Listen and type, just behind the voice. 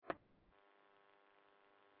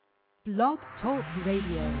Blog Talk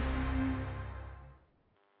Radio.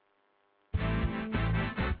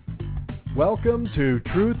 Welcome to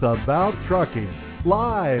Truth About Trucking,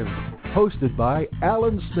 live, hosted by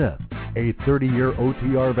Alan Smith, a 30-year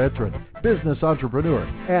OTR veteran, business entrepreneur,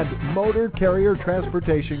 and motor carrier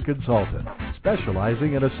transportation consultant,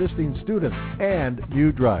 specializing in assisting students and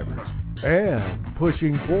new drivers, and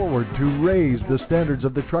pushing forward to raise the standards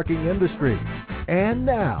of the trucking industry. And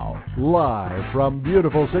now, live from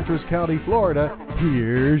beautiful Citrus County, Florida,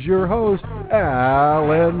 here's your host,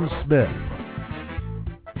 Alan Smith.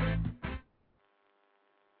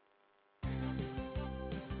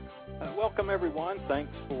 Welcome, everyone.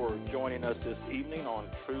 Thanks for joining us this evening on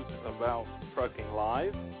Truth About Trucking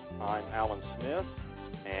Live. I'm Alan Smith,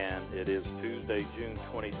 and it is Tuesday, June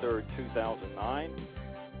 23rd, 2009.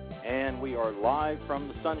 And we are live from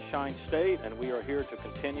the Sunshine State, and we are here to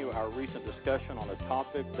continue our recent discussion on a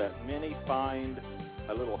topic that many find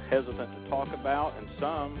a little hesitant to talk about, and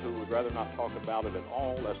some who would rather not talk about it at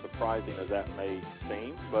all, as surprising as that may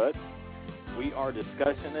seem. But we are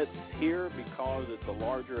discussing it here because it's a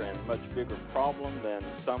larger and much bigger problem than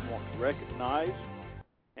some want to recognize.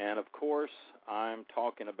 And, of course, I'm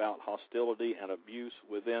talking about hostility and abuse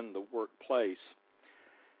within the workplace.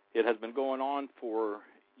 It has been going on for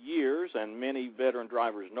years, and many veteran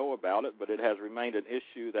drivers know about it, but it has remained an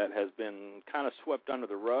issue that has been kind of swept under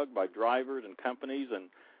the rug by drivers and companies, and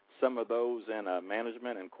some of those in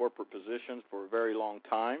management and corporate positions for a very long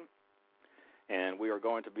time. And we are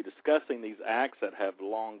going to be discussing these acts that have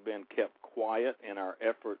long been kept quiet in our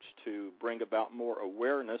efforts to bring about more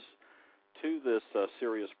awareness to this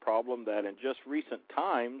serious problem that in just recent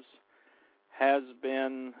times has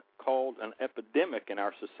been called an epidemic in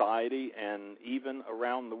our society and even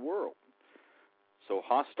around the world. So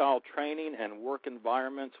hostile training and work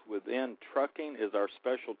environments within trucking is our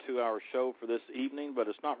special 2-hour show for this evening, but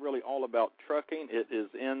it's not really all about trucking. It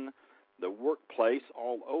is in the workplace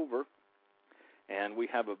all over. And we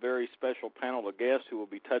have a very special panel of guests who will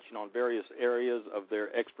be touching on various areas of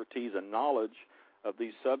their expertise and knowledge of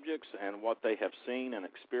these subjects and what they have seen and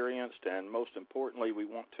experienced. And most importantly, we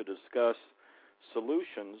want to discuss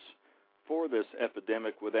solutions for this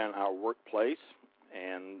epidemic within our workplace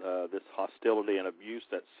and this hostility and abuse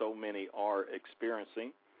that so many are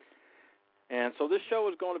experiencing. And so this show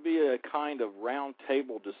is going to be a kind of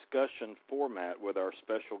roundtable discussion format with our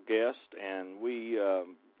special guest, and we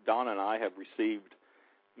Donna and I have received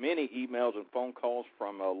many emails and phone calls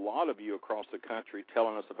from a lot of you across the country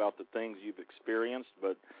telling us about the things you've experienced,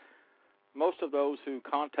 but most of those who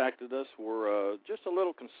contacted us were just a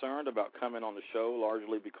little concerned about coming on the show,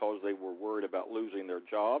 largely because they were worried about losing their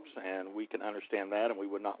jobs, and we can understand that, and we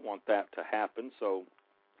would not want that to happen. So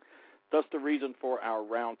that's the reason for our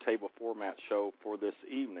roundtable format show for this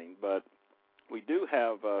evening. But we do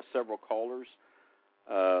have several callers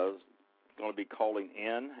going to be calling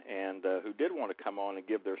in and who did want to come on and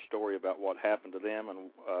give their story about what happened to them and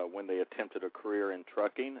when they attempted a career in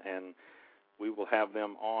trucking, and we will have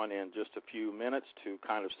them on in just a few minutes to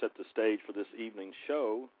kind of set the stage for this evening's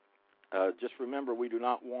show. Just remember, we do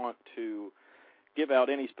not want to give out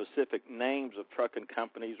any specific names of trucking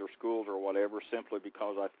companies or schools or whatever, simply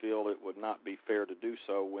because I feel it would not be fair to do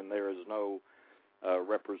so when there is no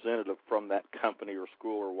representative from that company or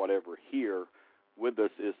school or whatever here with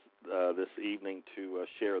us this evening to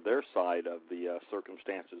share their side of the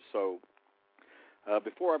circumstances. So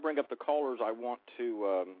before I bring up the callers, I want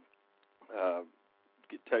to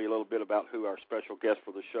tell you a little bit about who our special guest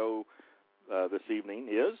for the show this evening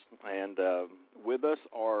is. And with us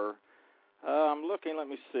are, I'm looking, let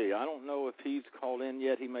me see. I don't know if he's called in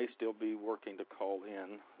yet. He may still be working to call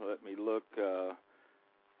in. Let me look.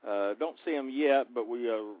 Don't see him yet, but we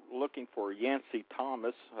are looking for Yancey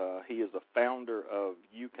Thomas. He is the founder of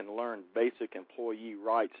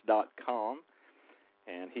YouCanLearnBasicEmployeeRights.com,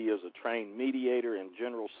 and he is a trained mediator in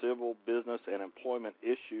general civil, business, and employment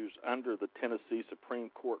issues under the Tennessee Supreme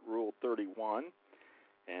Court Rule 31,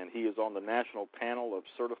 and he is on the national panel of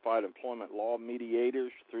certified employment law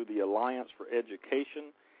mediators through the Alliance for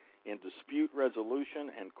Education in Dispute Resolution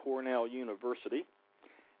and Cornell University.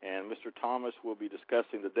 And Mr. Thomas will be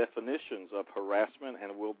discussing the definitions of harassment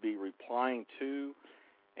and will be replying to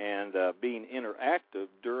and being interactive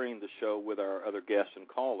during the show with our other guests and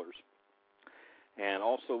callers. And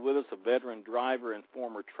also with us, a veteran driver and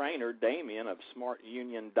former trainer, Damien of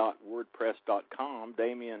smartunion.wordpress.com.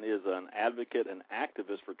 Damien is an advocate and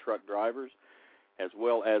activist for truck drivers, as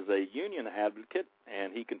well as a union advocate,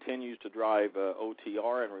 and he continues to drive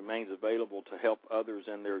OTR and remains available to help others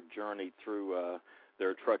in their journey through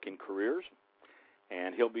their trucking careers.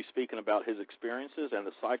 and he'll be speaking about his experiences and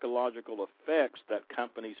the psychological effects that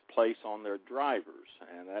companies place on their drivers,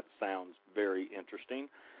 and that sounds very interesting.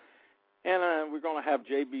 And we're going to have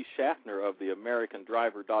J.B. Schaffner of the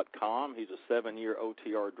AmericanDriver.com. He's a 7-year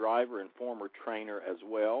OTR driver and former trainer as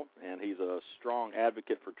well, and he's a strong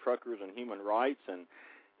advocate for truckers and human rights. And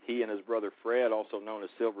he and his brother Fred, also known as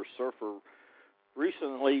Silver Surfer,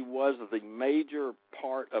 recently was the major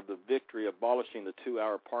part of the victory abolishing the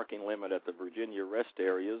 2-hour parking limit at the Virginia rest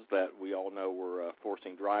areas that we all know were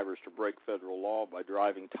forcing drivers to break federal law by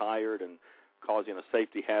driving tired and causing a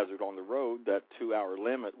safety hazard on the road. That 2-hour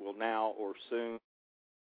limit will now or soon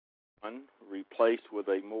be replaced with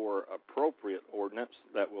a more appropriate ordinance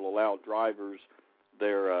that will allow drivers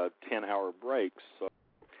their 10-hour breaks. So,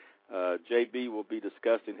 JB will be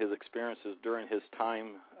discussing his experiences during his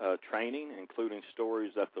time training, including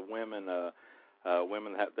stories that the women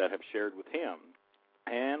that have shared with him.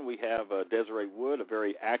 And we have Desiree Wood, a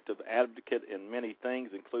very active advocate in many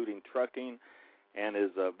things, including trucking, and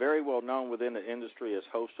is very well known within the industry as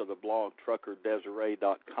host of the blog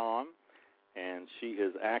TruckerDesiree.com. And she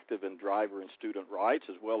is active in driver and student rights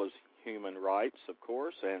as well as human rights, of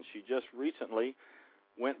course. And she just recently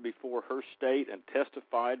went before her state and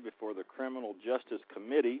testified before the Criminal Justice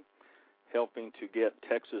Committee, helping to get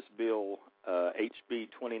Texas Bill HB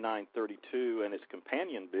 2932 and its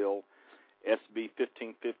companion bill SB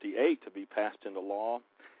 1558 to be passed into law.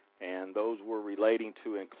 And those were relating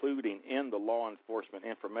to including in the law enforcement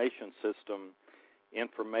information system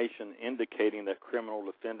information indicating that criminal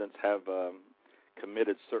defendants have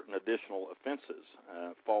committed certain additional offenses,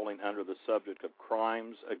 falling under the subject of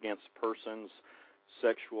crimes against persons,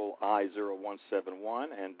 sexual I-0171,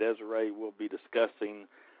 and Desiree will be discussing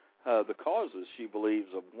the causes, she believes,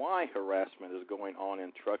 of why harassment is going on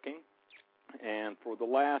in trucking. And for the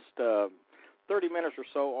last 30 minutes or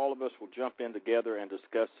so, all of us will jump in together and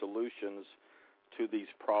discuss solutions to these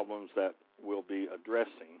problems that we'll be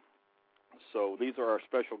addressing. So these are our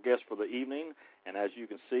special guests for the evening, and as you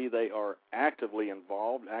can see, they are actively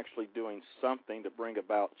involved, actually doing something to bring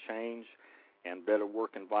about change and better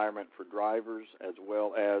work environment for drivers as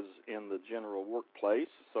well as in the general workplace.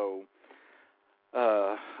 So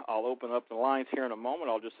I'll open up the lines here in a moment.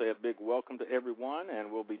 I'll just say a big welcome to everyone,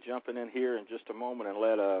 and we'll be jumping in here in just a moment and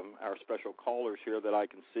let our special callers here that I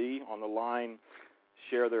can see on the line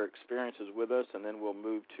share their experiences with us, and then we'll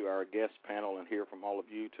move to our guest panel and hear from all of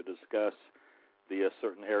you to discuss the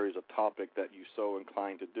certain areas of topic that you so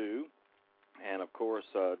inclined to do. And, of course,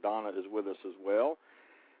 Donna is with us as well.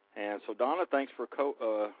 And so, Donna, thanks for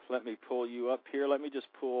let me pull you up here. Let me just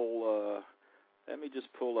pull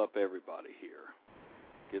up everybody here.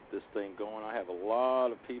 Get this thing going. I have a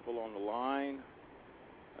lot of people on the line.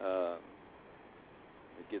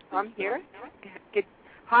 I'm here.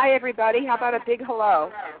 Hi, everybody. How about a big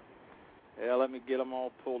hello? Yeah, let me get them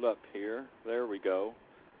all pulled up here. There we go.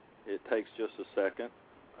 It takes just a second.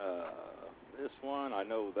 This one, I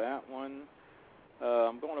know that one.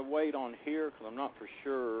 I'm going to wait on here because I'm not for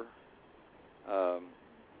sure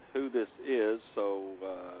who this is. So,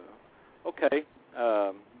 okay.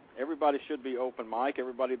 Everybody should be open mic.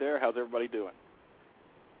 Everybody there? How's everybody doing?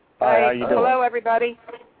 Hi, how you doing? Hello, everybody.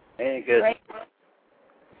 Hey, good. Great.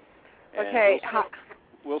 Okay.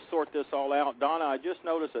 We'll sort this all out. Donna, I just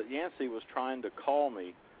noticed that Yancey was trying to call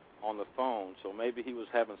me on the phone, so maybe he was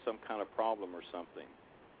having some kind of problem or something.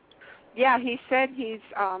 Yeah, he said he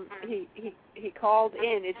called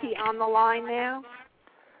in. Is he on the line now?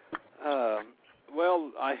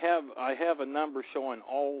 Well, I have a number showing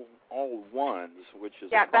all ones, which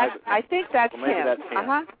is yeah. I think that's well, maybe him. That's him.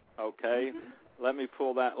 Uh-huh. Okay, let me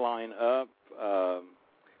pull that line up.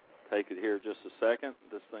 Take it here just a second.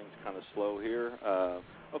 This thing's kind of slow here.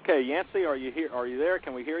 Okay, Yancey, are you here? Are you there?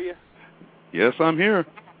 Can we hear you? Yes, I'm here.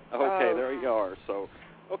 Okay, there you are. So,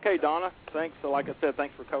 okay, Donna, thanks. So, like I said,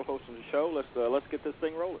 thanks for co-hosting the show. Let's get this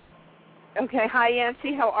thing rolling. Okay, hi,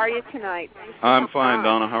 Yancey. How are you tonight? I'm fine,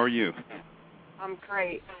 Donna. How are you? I'm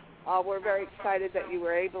great. We're very excited that you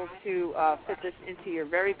were able to fit this into your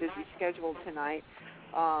very busy schedule tonight.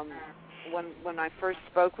 When I first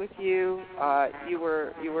spoke with you, you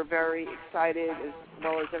were very excited, as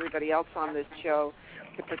well as everybody else on this show,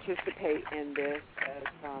 to participate in this,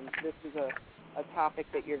 as this is a topic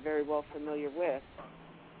that you're very well familiar with.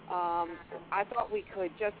 I thought we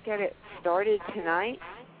could just get it started tonight,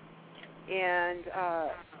 and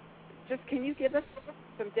just can you give us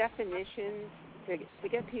some definitions to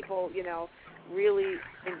get people, really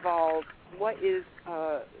involved? What is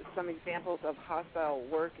some examples of hostile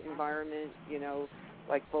work environment,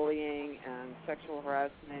 like bullying and sexual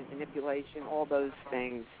harassment, manipulation, all those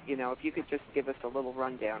things? If you could just give us a little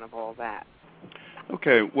rundown of all that.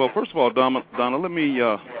 Okay. Well, first of all, Donna, let me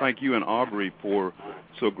thank you and Aubrey for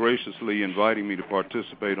so graciously inviting me to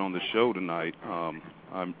participate on the show tonight.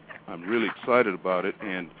 I'm really excited about it,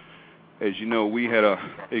 and as you know, we had a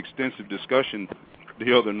extensive discussion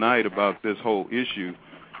the other night about this whole issue,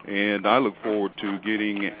 and I look forward to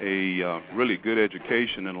getting a really good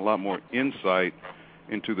education and a lot more insight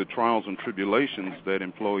into the trials and tribulations that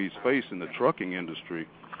employees face in the trucking industry.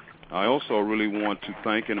 I also really want to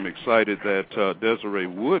thank, and I'm excited that Desiree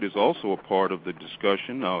Wood is also a part of the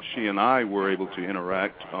discussion. She and I were able to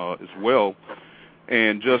interact as well,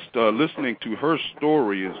 and just listening to her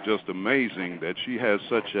story is just amazing, that she has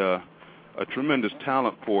such a tremendous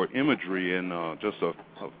talent for imagery and just a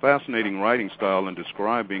fascinating writing style in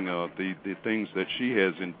describing the things that she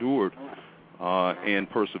has endured and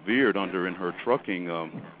persevered under in her trucking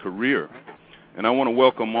career. And I want to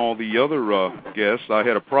welcome all the other guests. I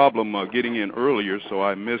had a problem getting in earlier, so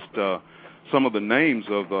I missed some of the names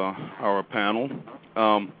of our panel.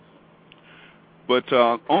 But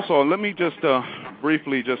also, let me just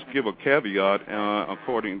briefly just give a caveat.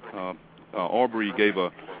 Aubrey gave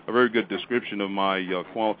a very good description of my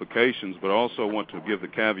qualifications, but I also want to give the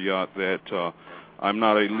caveat that I'm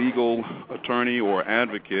not a legal attorney or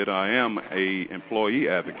advocate. I am an employee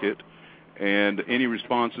advocate, and any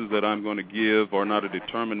responses that I'm going to give are not a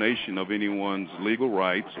determination of anyone's legal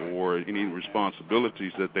rights or any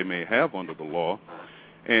responsibilities that they may have under the law.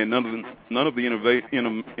 And none of the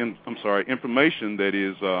information that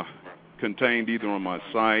is contained either on my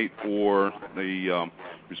site or the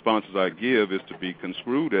responses I give is to be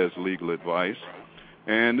construed as legal advice.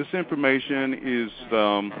 And this information is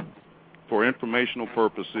for informational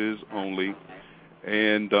purposes only.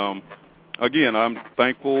 And again, I'm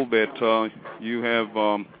thankful that you have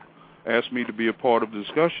asked me to be a part of the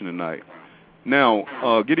discussion tonight.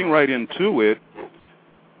 Now, getting right into it,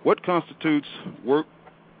 what constitutes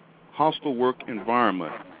hostile work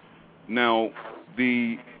environment? Now,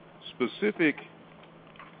 the specific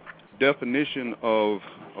definition of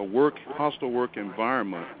a hostile work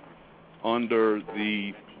environment under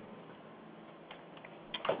the...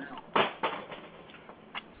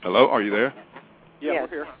 Hello, are you there? Yeah, we're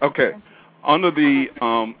here. Okay. Under the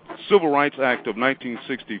Civil Rights Act of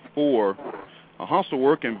 1964, a hostile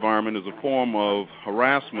work environment is a form of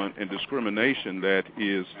harassment and discrimination that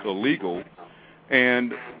is illegal,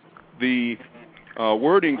 and the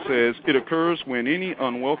wording says it occurs when any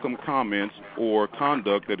unwelcome comments or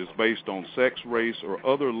conduct that is based on sex, race, or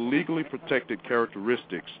other legally protected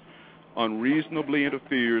characteristics unreasonably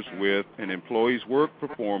interferes with an employee's work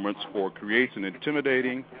performance or creates an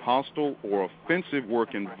intimidating, hostile, or offensive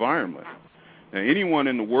work environment. Now, anyone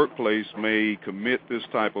in the workplace may commit this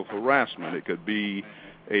type of harassment. It could be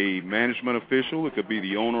a management official, it could be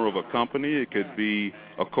the owner of a company, it could be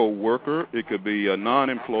a co-worker, it could be a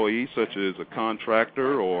non-employee such as a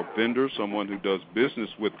contractor or vendor, someone who does business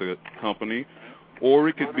with the company, or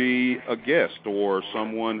it could be a guest or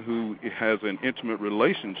someone who has an intimate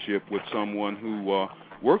relationship with someone who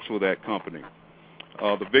works with that company.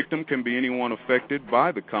 The victim can be anyone affected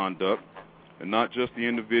by the conduct, and not just the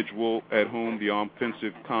individual at whom the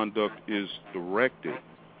offensive conduct is directed.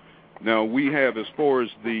 Now, we have, as far as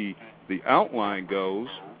the outline goes,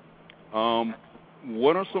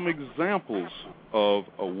 what are some examples of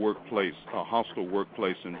a hostile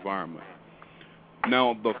workplace environment?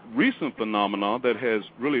 Now, the recent phenomena that has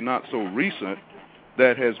really not so recent,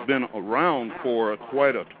 that has been around for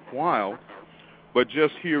quite a while, but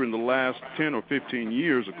just here in the last 10 or 15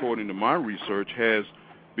 years, according to my research, has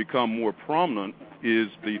become more prominent, is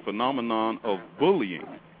the phenomenon of bullying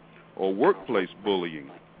or workplace bullying.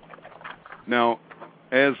 Now,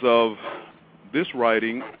 as of this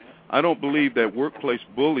writing, I don't believe that workplace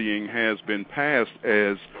bullying has been passed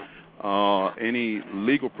as any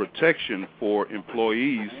legal protection for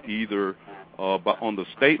employees, either on the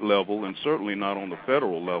state level and certainly not on the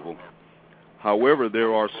federal level. However,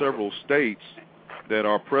 there are several states that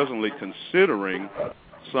are presently considering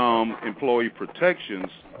some employee protections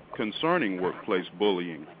concerning workplace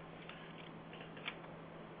bullying.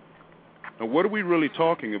 Now, what are we really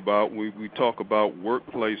talking about when we talk about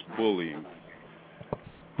workplace bullying?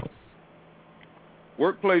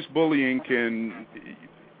 Workplace bullying can,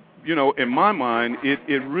 in my mind,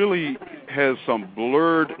 it really has some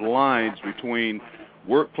blurred lines between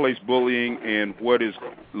workplace bullying and what is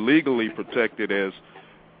legally protected as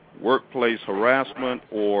workplace harassment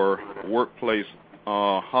or workplace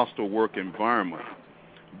hostile work environment.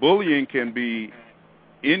 Bullying can be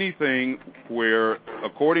anything where,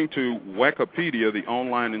 according to Wikipedia, the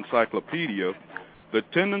online encyclopedia, the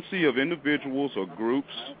tendency of individuals or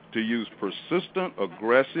groups to use persistent,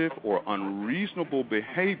 aggressive, or unreasonable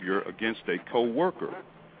behavior against a coworker.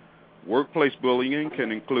 Workplace bullying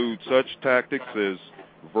can include such tactics as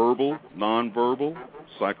verbal, nonverbal,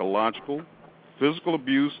 psychological, physical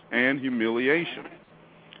abuse, and humiliation.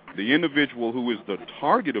 The individual who is the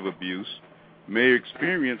target of abuse may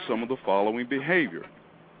experience some of the following behavior.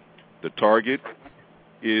 The target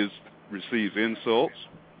receives insults,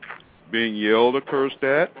 being yelled or cursed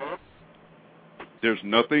at. There's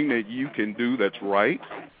nothing that you can do that's right.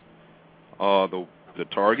 The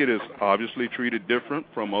target is obviously treated different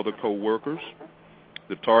from other co-workers.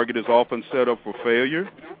 The target is often set up for failure.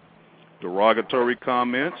 Derogatory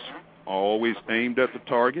comments are always aimed at the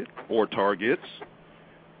target or targets.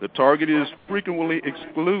 The target is frequently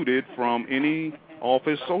excluded from any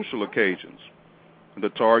office social occasions. The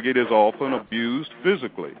target is often abused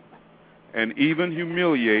physically and even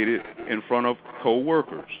humiliated in front of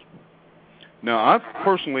co-workers. Now, I've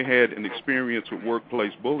personally had an experience with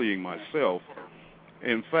workplace bullying myself.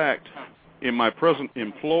 In fact, in my present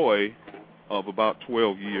employ of about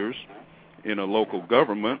 12 years in a local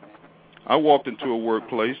government, I walked into a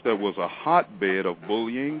workplace that was a hotbed of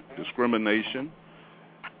bullying, discrimination,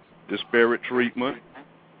 disparate treatment,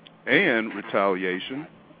 and retaliation.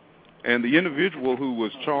 And the individual who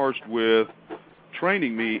was charged with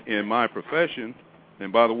training me in my profession,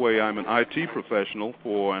 and by the way, I'm an IT professional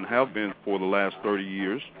and have been for the last 30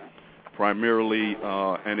 years, primarily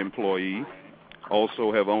an employee.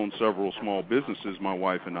 Also have owned several small businesses, my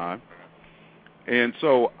wife and I. And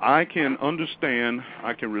so I can understand,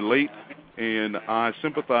 I can relate, and I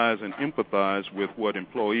sympathize and empathize with what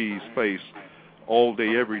employees face all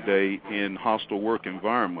day, every day in hostile work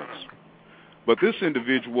environments. But this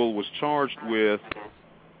individual was charged with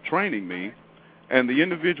training me, and the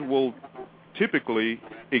individual typically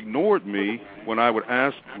ignored me when I would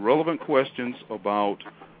ask relevant questions about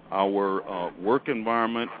our work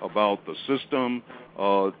environment, about the system,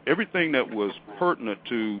 everything that was pertinent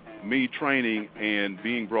to me training and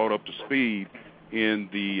being brought up to speed in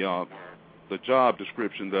the job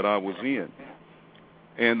description that I was in.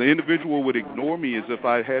 And the individual would ignore me as if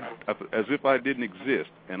I didn't exist,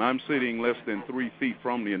 and I'm sitting less than 3 feet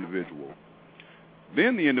from the individual.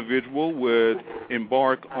 Then the individual would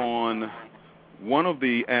embark on one of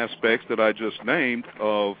the aspects that I just named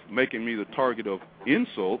of making me the target of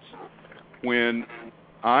insults, when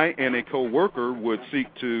I and a coworker would seek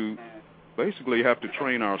to basically have to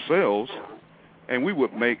train ourselves, and we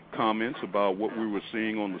would make comments about what we were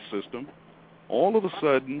seeing on the system. All of a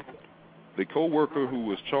sudden, the coworker who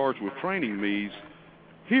was charged with training me's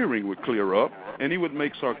hearing would clear up, and he would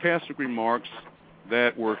make sarcastic remarks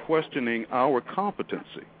that were questioning our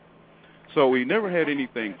competency. So he never had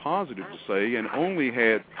anything positive to say, and only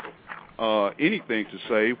had anything to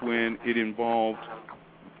say when it involved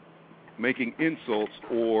making insults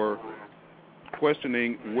or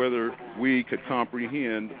questioning whether we could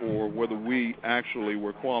comprehend or whether we actually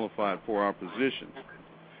were qualified for our positions.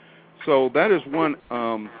 So that is one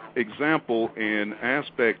example and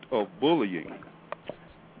aspect of bullying.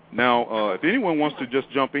 Now, if anyone wants to just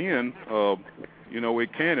jump in,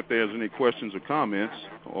 it can if there's any questions or comments,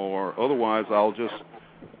 or otherwise I'll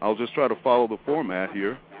just try to follow the format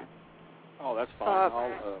here. Oh, that's fine.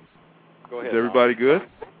 I'll go ahead. Is everybody good?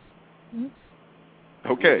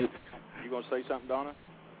 Okay. You going to say something, Donna?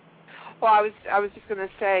 Well, I was just going to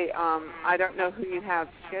say I don't know who you have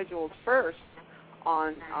scheduled first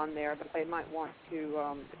on there, but they might want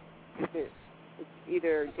to it's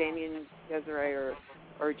either Damien, Desiree,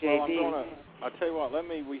 or JB. Well, I'll tell you what.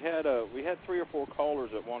 We had 3 or 4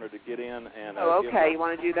 callers that wanted to get in and you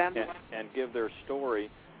want to do them and give their story.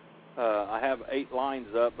 I have 8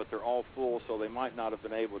 lines up, but they're all full, so they might not have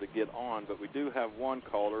been able to get on. But we do have one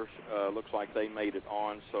caller. Looks like they made it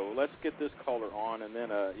on. So let's get this caller on, and then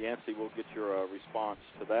Yancey will get your response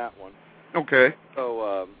to that one. Okay.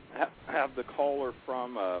 So have the caller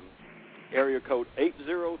from area code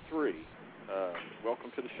 803.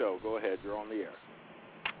 Welcome to the show. Go ahead. You're on the air.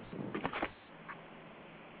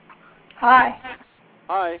 Hi.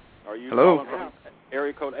 Hi. Are you Hello. calling from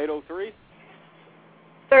area code 803?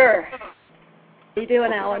 Sir. How you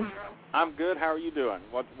doing, Alan? I'm good. How are you doing?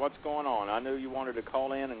 What's going on? I knew you wanted to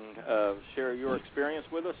call in and share your experience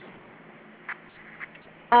with us.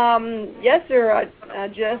 Yes, sir. I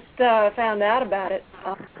just found out about it.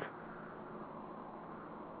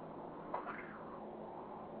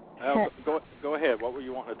 Go ahead. What were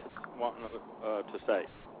you wanting to say?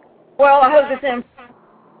 Well, I hope this information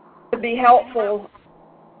would be helpful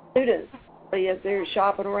to students as they're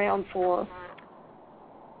shopping around for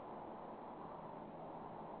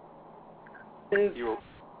You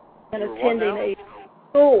were attending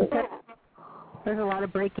school. There's a lot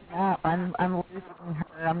of breaking up. I'm losing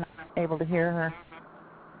her. I'm not able to hear her.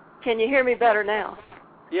 Can you hear me better now?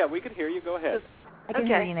 Yeah, we can hear you. Go ahead. I can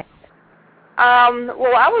hear you now.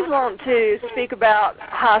 Well, I was wanting to speak about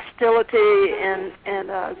hostility and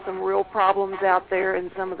some real problems out there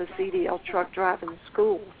in some of the CDL truck driving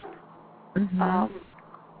schools,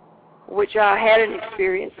 which I had an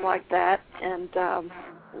experience like that and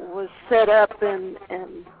was set up and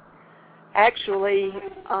actually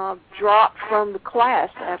dropped from the class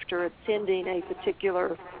after attending a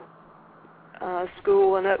particular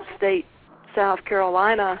school in upstate South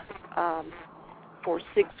Carolina for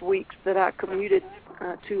 6 weeks that I commuted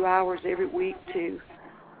 2 hours every week to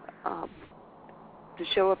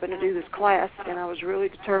show up and to do this class, and I was really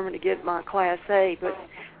determined to get my Class A. But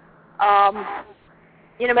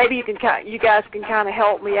maybe you guys can kind of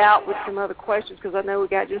help me out with some other questions because I know we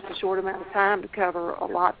got just a short amount of time to cover a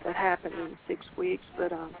lot that happened in 6 weeks.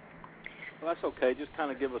 But well, that's okay. Just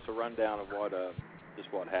kind of give us a rundown of what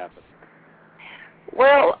happened.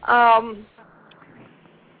 Well,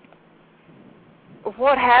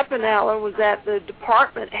 what happened, Alan, was that the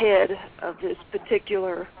department head of this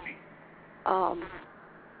particular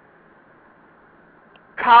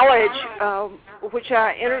college, which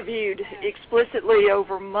I interviewed explicitly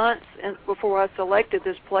over months and before I selected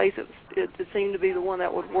this place, it seemed to be the one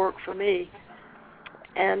that would work for me.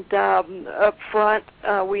 And up front,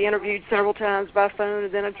 we interviewed several times by phone,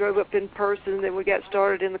 and then I drove up in person, and then we got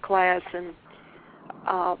started in the class, and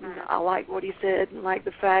I liked what he said and liked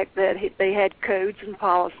the fact that they had codes and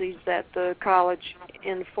policies that the college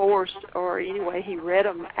enforced, or anyway, he read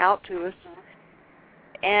them out to us.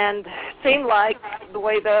 And it seemed like the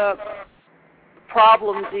way the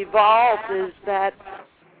problems evolved is that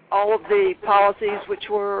all of the policies which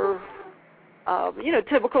were,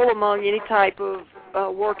 typical among any type of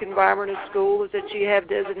work environment in school is that you have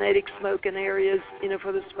designated smoking areas,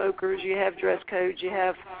 for the smokers, you have dress codes, you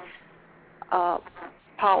have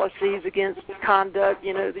policies against conduct,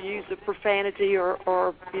 the use of profanity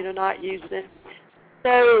or not using it.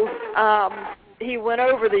 So he went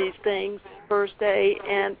over these things first day,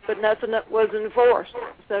 but nothing was enforced.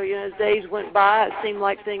 So, as days went by, it seemed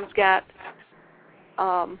like things got,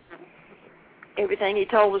 everything he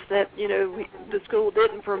told us that, the school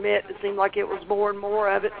didn't permit, it seemed like it was more and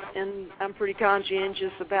more of it, and I'm pretty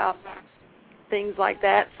conscientious about things like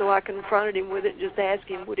that, so I confronted him with it, just asked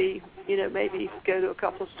him would he, maybe go to a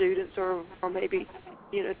couple of students or maybe,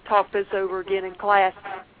 talk this over again in class.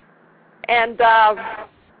 And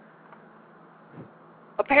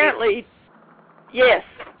apparently, yes.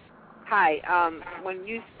 Hi. When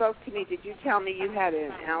you spoke to me, did you tell me you had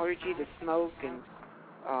an allergy to smoke and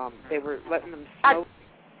they were letting them smoke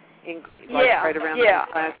right around the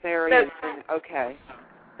class area? Okay.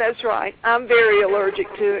 That's right. I'm very allergic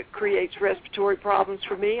to it. Creates respiratory problems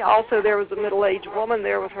for me. Also, there was a middle-aged woman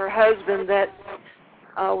there with her husband that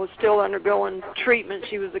was still undergoing treatment.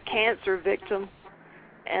 She was a cancer victim.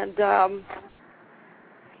 And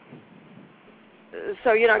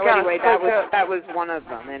so, anyway, that was one of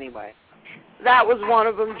them, anyway. That was one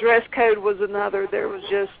of them. Dress code was another. There was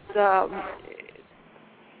just,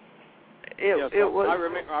 it was...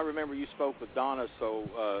 I remember you spoke with Donna, so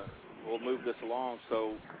we'll move this along.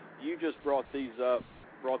 So you just brought this up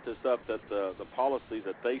that the policies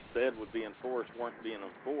that they said would be enforced weren't being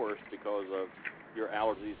enforced because of your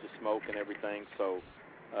allergies to smoke and everything. So,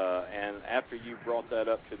 and after you brought that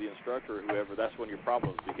up to the instructor or whoever, that's when your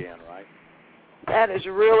problems began, right? That is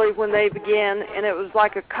really when they began, and it was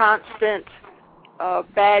like a constant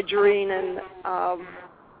badgering and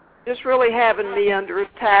just really having me under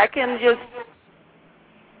attack and just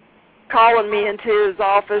calling me into his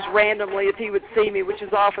office randomly if he would see me, which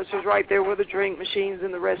his office was right there where the drink machines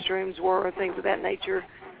and the restrooms were and things of that nature.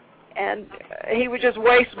 And he would just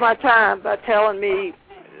waste my time by telling me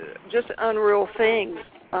just unreal things,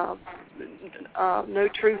 no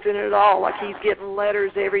truth in it at all. Like he's getting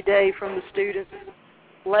letters every day from the students,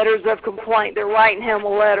 letters of complaint. They're writing him a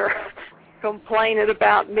letter complaining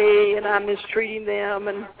about me and I'm mistreating them.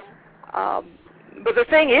 And but the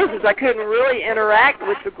thing is I couldn't really interact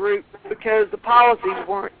with the group because the policies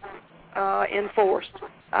weren't enforced.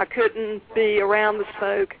 I couldn't be around the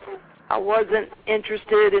smoke. I wasn't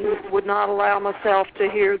interested and would not allow myself to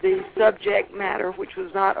hear the subject matter, which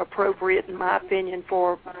was not appropriate, in my opinion,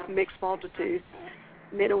 for mixed multitude,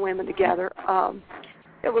 men and women together.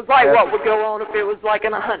 It was like what would go on if it was like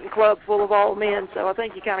in a hunting club full of all men, so I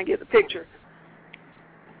think you kind of get the picture.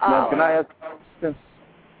 Now, can I ask a question?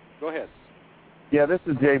 Go ahead. Yeah, this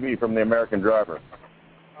is JB from the American Driver.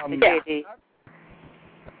 JB.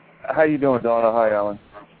 How you doing, Donna? Hi, Alan.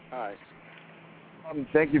 Hi.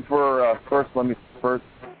 Thank you for let me bring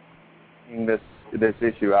this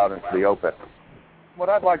issue out into the open. What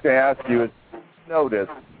I'd like to ask you is notice,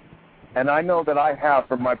 and I know that I have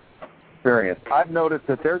from my experience, I've noticed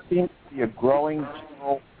that there seems to be a growing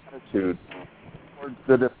general attitude towards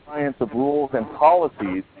the defiance of rules and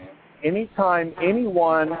policies anytime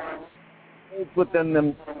anyone holds within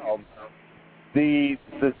themselves the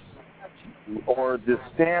statute or the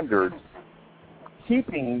standards,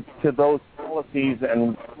 keeping to those policies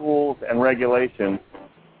and rules and regulations.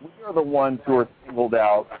 We are the ones who are singled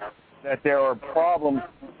out, that there are problems,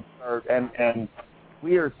 and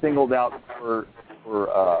we are singled out for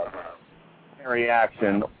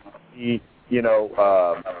reaction. Be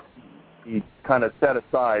kind of set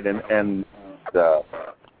aside and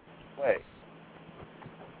way.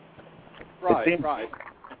 Right.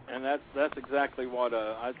 And that's exactly what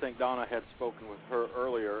I think Donna had spoken with her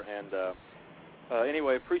earlier. And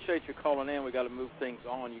anyway, appreciate you calling in. We got to move things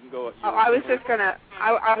on. You can go. I was just gonna.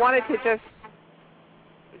 I wanted to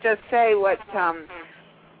just say what.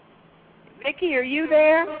 Vicki, are you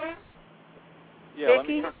there? Yeah.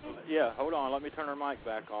 Vicki? Hold on. Let me turn her mic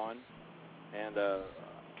back on, and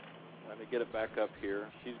let me get it back up here.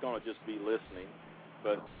 She's going to just be listening.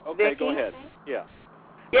 But okay, Vicki? Go ahead. Yeah.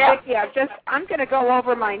 Yeah. Vicki, I'm going to go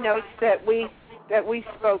over my notes that we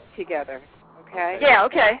spoke together. Okay. Yeah.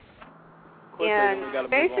 Okay. And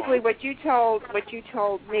basically, what you told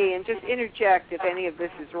me, and just interject if any of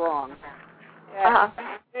this is wrong.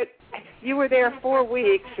 You were there 4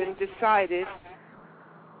 weeks and decided.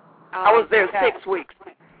 I was there 6 weeks.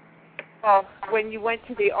 Well, when you went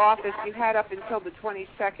to the office, you had up until the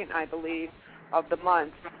 22nd, I believe, of the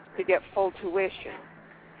month to get full tuition.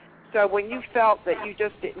 So when you felt that you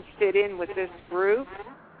just didn't fit in with this group,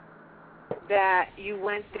 that you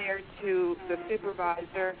went there to the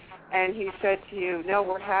supervisor and he said to you, no,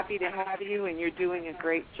 we're happy to have you and you're doing a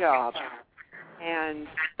great job. And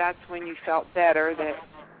that's when you felt better that,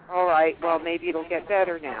 all right, well, maybe it'll get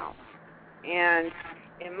better now. And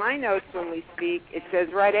in my notes when we speak, it says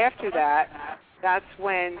right after that, that's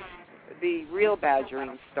when the real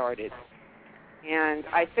badgering started. And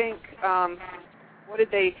I think, what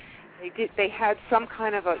did they did? They had some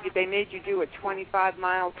kind of they made you do a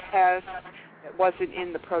 25-mile test that wasn't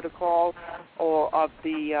in the protocol or of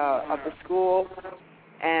the school,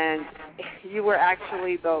 and you were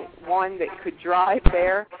actually the one that could drive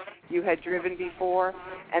there. You had driven before,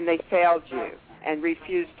 and they failed you and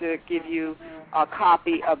refused to give you a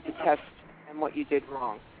copy of the test and what you did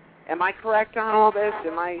wrong. Am I correct on all this?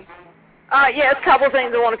 Am I? Yes, a couple of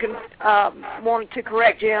things I wanted to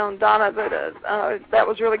correct you on, Donna, but that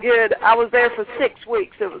was really good. I was there for 6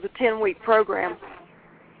 weeks. It was a 10-week program.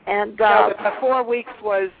 And the 4 weeks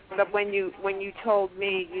was when you told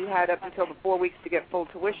me you had up until the 4 weeks to get full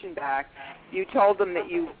tuition back. You told them that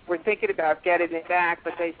you were thinking about getting it back,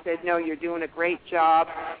 but they said, no, you're doing a great job,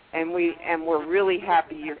 and we're really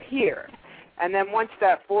happy you're here. And then once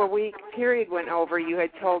that 4-week period went over, you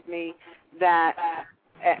had told me that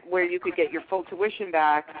where you could get your full tuition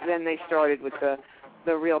back, then they started with the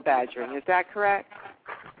real badgering. Is that correct?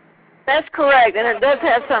 That's correct, and it does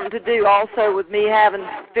have something to do also with me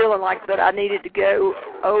feeling like that I needed to go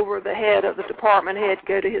over the head of the department head,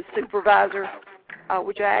 go to his supervisor,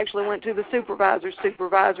 which I actually went to the supervisor's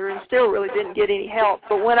supervisor and still really didn't get any help.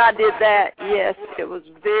 But when I did that, yes, it was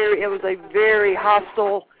a very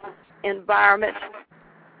hostile environment.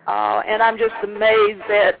 And I'm just amazed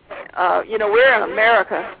that, we're in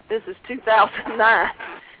America. This is 2009.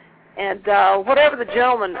 And whatever the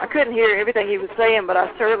gentleman, I couldn't hear everything he was saying, but I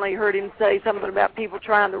certainly heard him say something about people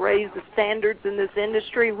trying to raise the standards in this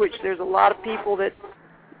industry, which there's a lot of people that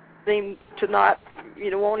seem to not,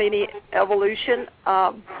 want any evolution.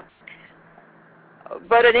 But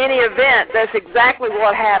in any event, that's exactly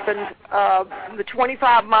what happened. The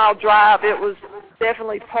 25-mile drive, it was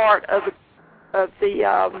definitely part of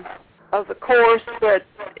the course, but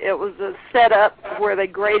it was a setup where they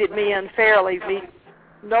graded me unfairly,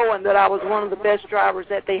 knowing that I was one of the best drivers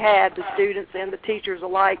that they had. The students and the teachers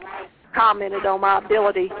alike commented on my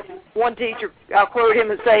ability. One teacher, I'll quote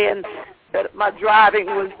him as saying that my driving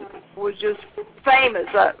was just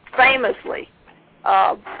famously.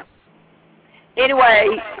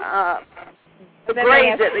 Anyway, the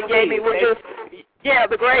grades that they gave me were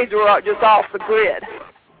the grades were just off the grid.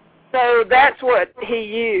 So that's what he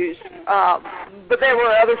used. But there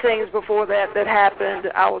were other things before that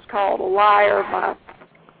happened. I was called a liar.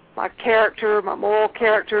 My character, my moral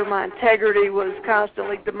character, my integrity was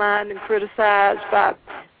constantly demined and criticized by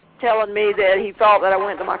telling me that he thought that I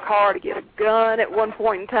went to my car to get a gun at one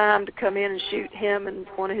point in time to come in and shoot him and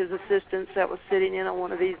one of his assistants that was sitting in on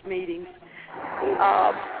one of these meetings.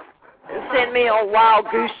 sent me on wild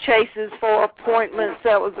goose chases for appointments.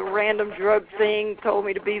 That was a random drug thing. Told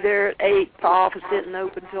me to be there at 8. The office didn't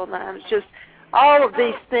open till 9. It's just all of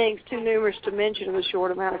these things, too numerous to mention in a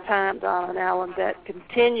short amount of time, Donna and Alan, that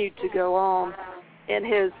continued to go on in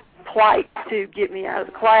his plight to get me out of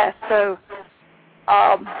the class. So,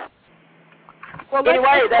 well,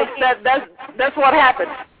 anyway, that's what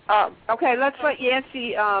happened. Okay, let's let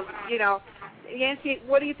Yancey. Yancey,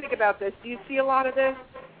 what do you think about this? Do you see a lot of this?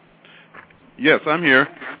 Yes, I'm here.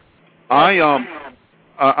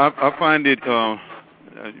 I find it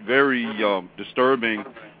very disturbing.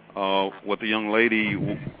 What the young lady,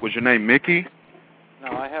 was your name Mickey? No,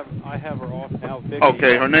 I have her off now, Vicky.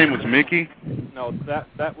 Okay, her name was Mickey? No,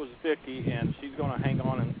 that was Vicky, and she's going to hang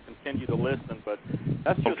on and continue to listen. But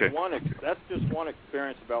that's just one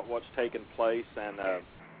experience about what's taken place, and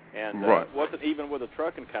right. wasn't even with a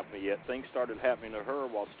trucking company yet. Things started happening to her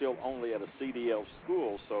while still only at a CDL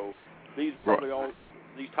school. So these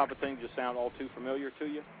these type of things just sound all too familiar to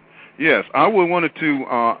you. Yes, I would wanted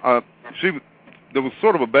to. There was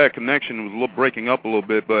sort of a bad connection. It was a little breaking up a little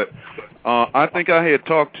bit, but I think I had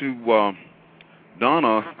talked to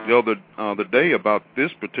Donna the other day about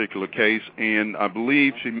this particular case, and I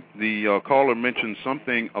believe the caller mentioned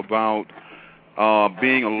something about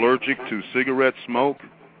being allergic to cigarette smoke.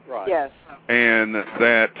 Right. Yes. And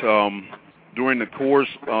that during the course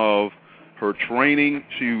of her training,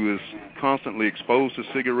 she was constantly exposed to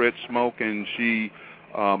cigarette smoke, and she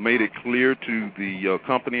made it clear to the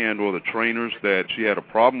company and or the trainers that she had a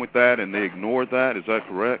problem with that, and they ignored that. Is that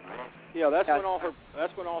correct? Yeah, that's when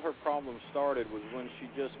all her problems started, was when she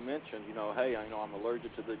just mentioned, hey, I'm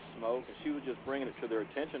allergic to this smoke, and she was just bringing it to their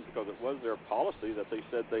attention because it was their policy that they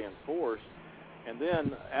said they enforced. And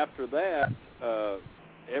then after that,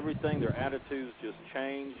 everything, their attitudes just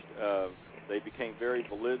changed. They became very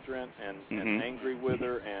belligerent and angry with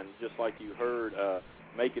her, and just like you heard,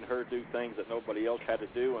 making her do things that nobody else had to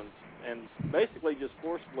do, and basically just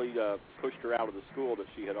forcibly pushed her out of the school that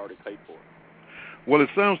she had already paid for. Well, it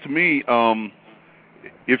sounds to me,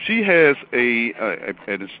 if she has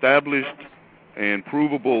an established and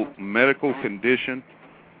provable medical condition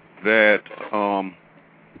that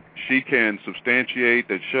she can substantiate,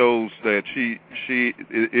 that shows that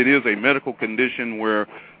it is a medical condition where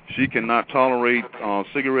she cannot tolerate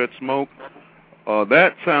cigarette smoke,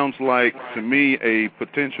 that sounds like, to me, a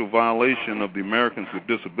potential violation of the Americans with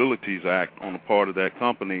Disabilities Act on the part of that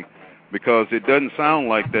company, because it doesn't sound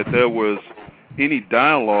like that there was any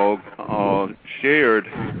dialogue shared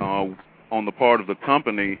on the part of the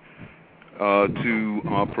company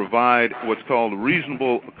to provide what's called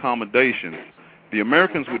reasonable accommodation. The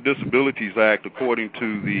Americans with Disabilities Act, according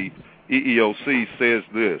to the EEOC, says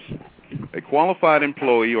this: a qualified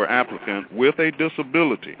employee or applicant with a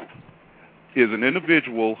disability is an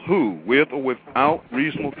individual who, with or without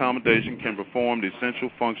reasonable accommodation, can perform the essential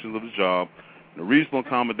functions of the job. The reasonable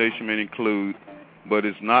accommodation may include, but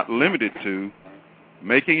is not limited to,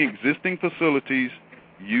 making existing facilities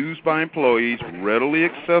used by employees readily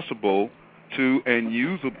accessible to and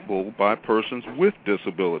usable by persons with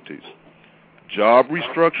disabilities, job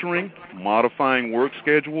restructuring, modifying work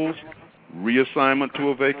schedules, reassignment to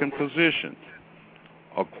a vacant position,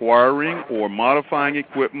 acquiring or modifying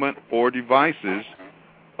equipment or devices,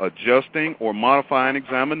 adjusting or modifying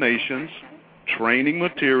examinations, training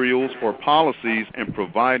materials or policies, and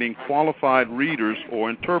providing qualified readers or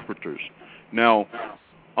interpreters. Now,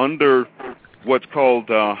 under what's called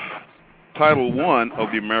Title I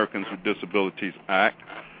of the Americans with Disabilities Act,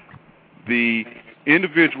 the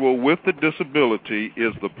individual with the disability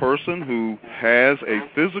is the person who has a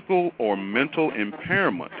physical or mental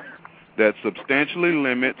impairment that substantially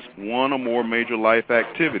limits one or more major life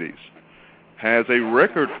activities, has a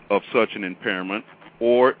record of such an impairment,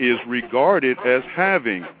 or is regarded as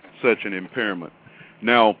having such an impairment.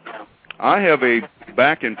 Now, I have a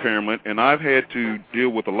back impairment, and I've had to deal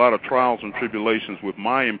with a lot of trials and tribulations with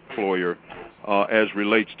my employer as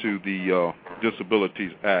relates to the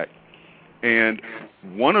Disabilities Act. And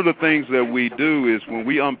one of the things that we do is when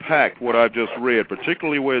we unpack what I just read,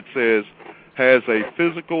 particularly where it says has a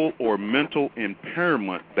physical or mental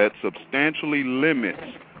impairment that substantially limits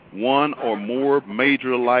one or more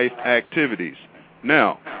major life activities.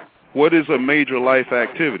 Now, what is a major life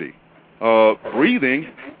activity? Breathing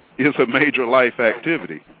is a major life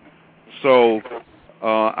activity. So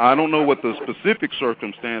I don't know what the specific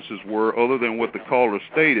circumstances were other than what the caller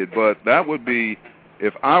stated, but that would be,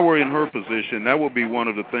 if I were in her position, that would be one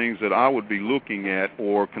of the things that I would be looking at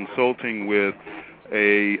or consulting with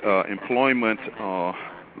a employment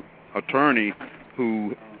attorney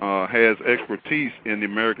who has expertise in the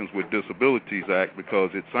Americans with Disabilities Act, because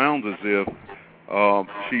it sounds as if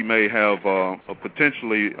she may have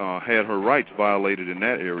potentially had her rights violated in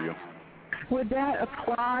that area. Would that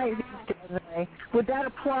apply? Would that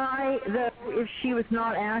apply that if she was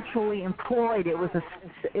not actually employed? It was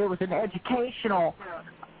an educational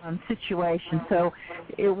situation, so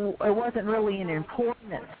it wasn't really an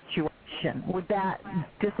employment situation. Would that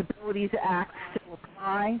Disabilities Act still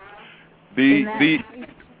apply?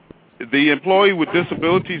 The Employee with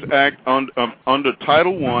Disabilities Act under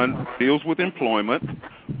Title I deals with employment.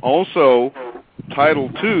 Also, Title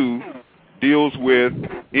II deals with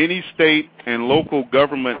any state and local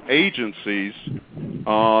government agencies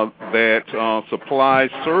that supply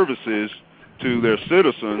services to their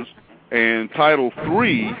citizens, and Title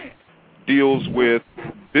III deals with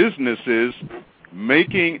businesses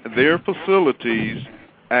making their facilities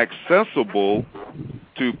accessible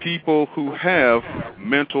to people who have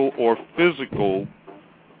mental or physical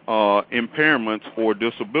impairments or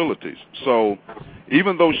disabilities. So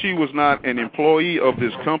even though she was not an employee of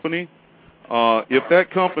this company, if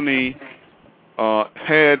that company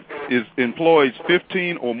employs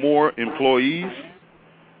 15 or more employees,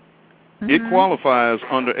 it qualifies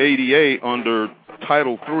under ADA under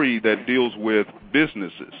Title III that deals with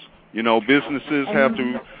businesses. You know, businesses have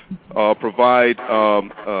to provide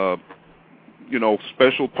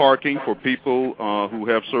special parking for people who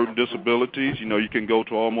have certain disabilities. You know, you can go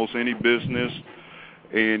to almost any business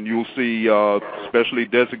and you'll see specially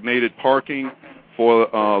designated parking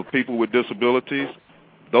for people with disabilities.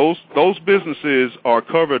 Those businesses are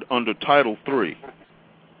covered under Title III.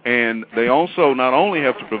 And they also not only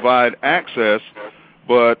have to provide access,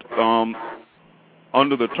 but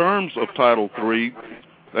under the terms of Title III,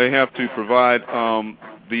 they have to provide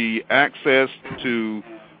the access to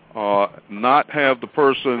not have the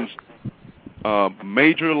person's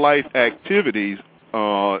major life activities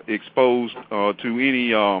exposed to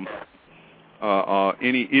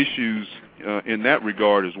any issues in that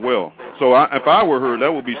regard as well. So if I were her,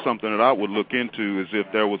 that would be something that I would look into, as if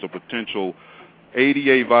there was a potential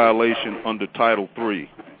ADA violation under Title III.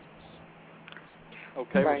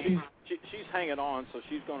 Okay, well, she's hanging on, so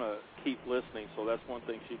she's going to keep listening. So that's one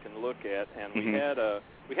thing she can look at. And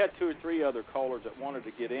we had 2 or 3 other callers that wanted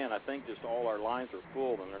to get in. I think just all our lines are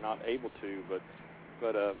full and they're not able to.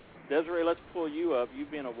 But Desiree, let's pull you up. You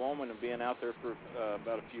being a woman and being out there for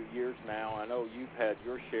about a few years now, I know you've had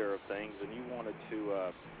your share of things, and you wanted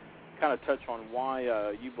to kind of touch on why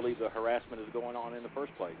you believe the harassment is going on in the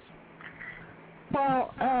first place.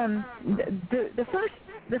 Well, the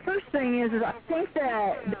first thing is I think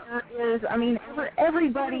that there is, I mean,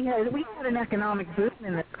 everybody has, we've had an economic boom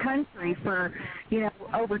in this country for,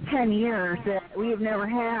 over 10 years that we have never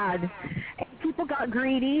had. And people got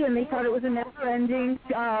greedy and they thought it was a never-ending,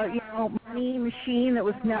 money machine that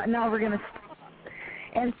was never going to stop.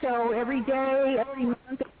 And so every day, every month,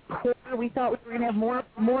 every quarter, we thought we were going to have more,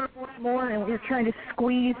 and we were trying to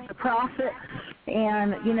squeeze the profit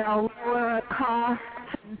and, lower costs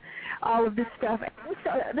and all of this stuff.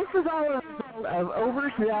 This is all a result of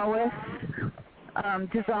overzealous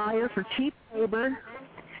desire for cheap labor.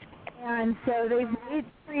 And so they've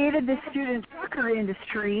created this student trucker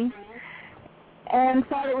industry and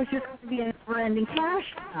thought it was just going to be a never-ending cash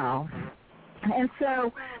cow. And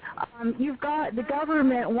so you've got the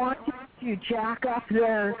government wanting to jack up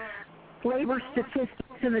their labor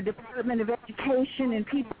statistics in the Department of Education and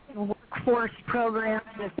people in the workforce programs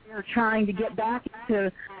that they're trying to get back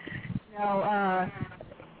to,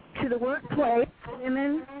 to the workplace,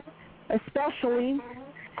 women especially,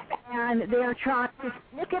 and they're trying to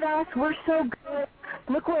look at us, we're so good,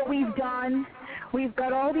 look what we've done, we've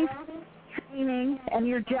got all these training, and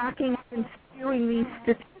you're jacking up and skewing these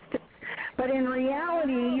statistics. But in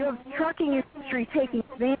reality, you have the trucking industry taking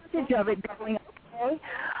advantage of it, going, okay,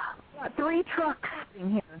 we got 3 trucks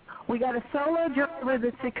sitting here. We got a solo driver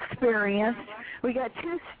that's experienced. We got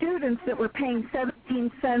 2 students that were paying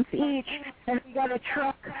 17 cents each, and we got a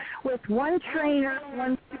truck with 1 trainer,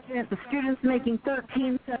 1 student. The student's making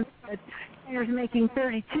 13 cents, the trainer's making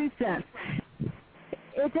 32 cents.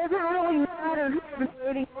 It doesn't really matter who's been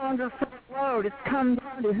waiting longer for the load. It's come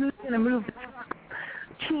down to who's going to move the truck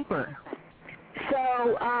cheaper.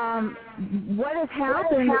 So what has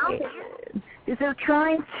happened is they're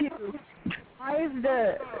trying to drive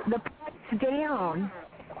the price down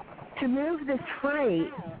to move this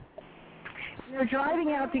freight. They're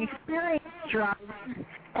driving out the experienced drivers,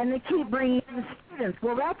 and they keep bringing in the students.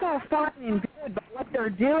 Well, that's all fine and good, but what they're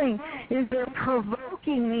doing is they're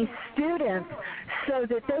provoking these students so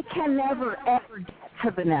that they can never, ever get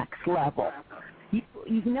to the next level.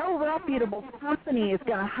 no reputable company is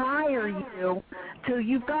going to hire you till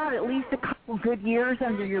you've got at least a couple good years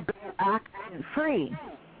under your belt accident-free.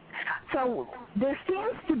 So there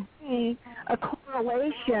seems to be a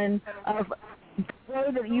correlation of the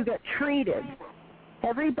way that you get treated.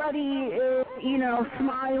 Everybody is,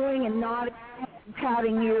 smiling and nodding and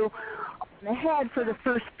patting you on the head for the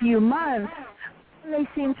first few months. And they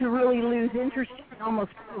seem to really lose interest and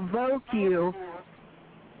almost provoke you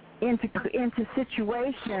into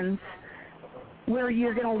situations where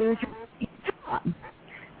you're going to lose your job.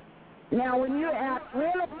 Now, when you add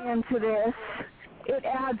women into this, it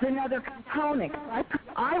adds another component.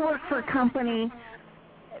 I work for a company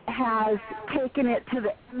that has taken it to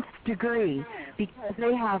the nth degree because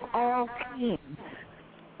they have all teams.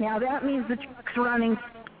 Now, that means the truck's running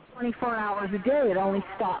 24 hours a day. It only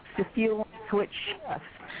stops to fuel and switch shifts.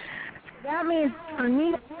 That means for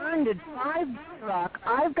me to learn to drive the truck,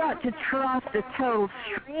 I've got to trust a total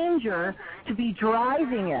stranger to be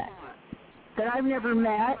driving it that I've never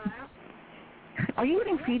met. Are you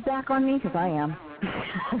getting feedback on me? Because I am.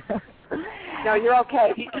 No, you're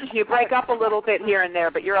okay. You break up a little bit here and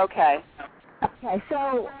there, but you're okay. Okay,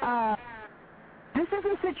 so this is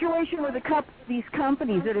a situation with a couple of these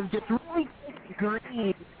companies that have just really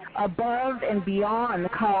agreed above and beyond the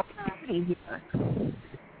call of duty here.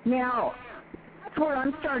 Now, that's where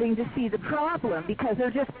I'm starting to see the problem, because they're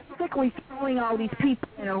just basically throwing all these people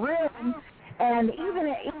in a room, and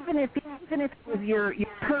even if it was your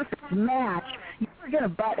perfect match, you're going to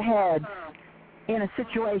butt heads in a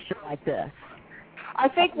situation like this. I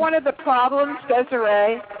think one of the problems,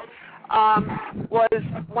 Desiree, was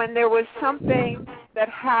when there was something that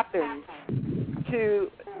happened to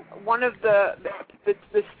one of the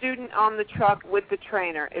student on the truck with the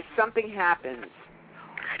trainer. If something happens,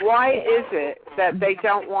 why is it that they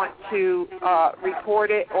don't want to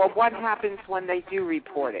report it, or what happens when they do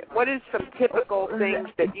report it? What is some typical things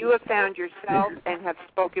that you have found yourself and have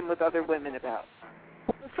spoken with other women about?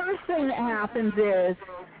 Well, the first thing that happens is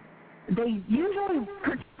they usually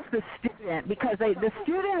protect the student, because the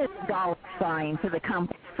student is a dollar sign to the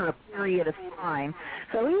company for a period of time.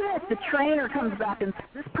 So even if the trainer comes back and says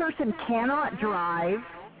this person cannot drive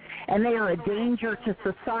and they are a danger to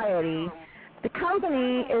society, the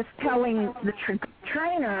company is telling the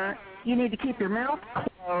trainer, you need to keep your mouth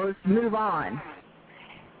closed, move on.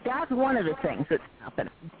 That's one of the things that's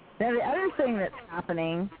happening. Now, the other thing that's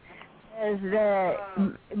happening is that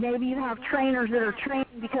maybe you have trainers that are trained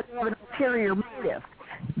because they have an ulterior motive.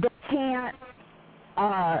 They can't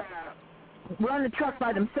run the truck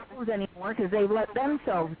by themselves anymore because they've let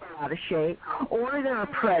themselves get out of shape, or they're a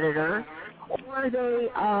predator, or they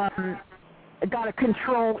got a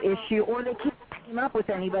control issue, or they can't team up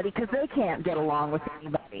with anybody because they can't get along with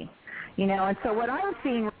anybody. And so what I'm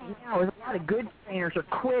seeing right now is a lot of good trainers are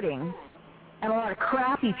quitting, and a lot of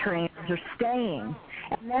crappy trainers are staying.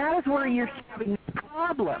 And that is where you're having the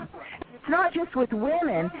problem. It's not just with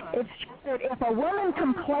women. It's just that if a woman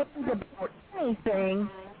complains about anything,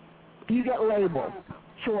 you get labeled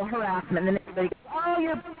sexual harassment. And then everybody goes, oh,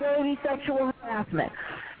 you're baby sexual harassment.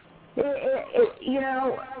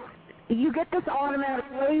 You get this automatic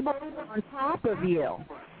label on top of you.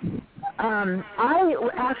 I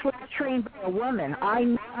actually was trained by a woman. I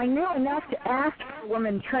knew enough to ask for a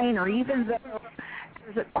woman trainer, even though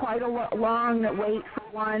there's quite a long wait for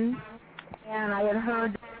one, and I had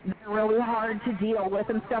heard they're really hard to deal with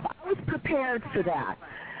and stuff. I was prepared for that.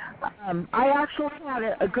 I actually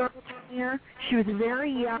had a girl trainer. She was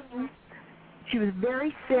very young. She was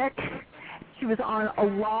very sick. She was on a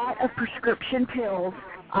lot of prescription pills.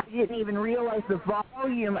 I didn't even realize the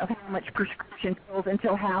volume of how much prescription pills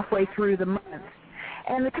until halfway through the month.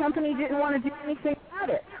 And the company didn't want to do anything about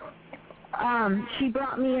it. She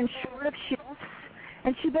brought me in short of shifts,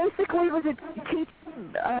 and she basically was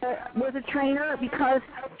a trainer because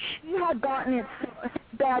she had gotten in such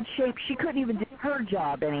bad shape she couldn't even do her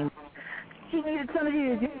job anymore. She needed somebody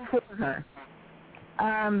to do it for her.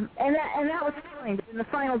 And that was fine. But in the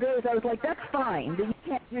final days, I was like, that's fine. You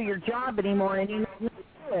can't do your job anymore, and you need to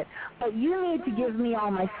do it. But you need to give me all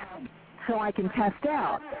my stuff so I can test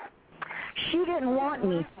out. She didn't want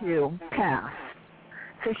me to pass.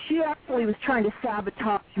 So she actually was trying to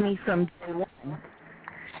sabotage me from day one.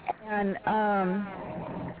 And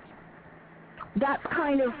that's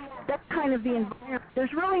kind of the environment.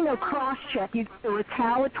 There's really no cross-check. You get a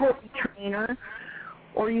retaliatory trainer,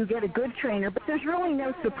 or you get a good trainer, but there's really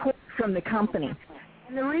no support from the company.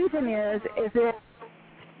 And the reason is that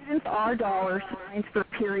students are dollar signs for a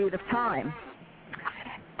period of time.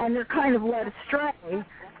 And they're kind of led astray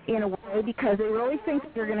in a way because they really think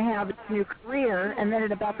that they're going to have a new career, and then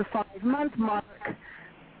at about the 5-month mark,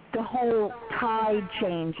 the whole tide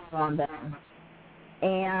changes on them,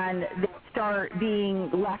 and they start being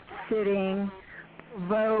left sitting,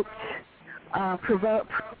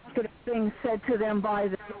 provocative things said to them by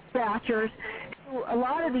the dispatchers. A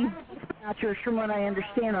lot of these dispatchers, from what I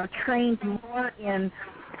understand, are trained more in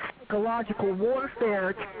psychological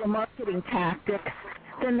warfare, telemarketing tactics,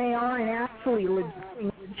 than they are in actually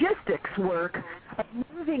doing logistics work of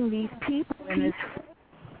moving these people in this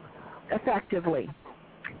effectively.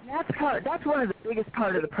 That's one of the biggest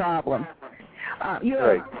part of the problem.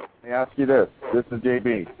 Great. Let me ask you this. This is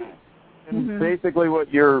JB. And basically,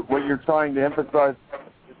 what you're trying to emphasize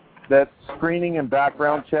is that screening and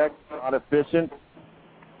background check not efficient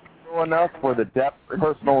enough for the depth of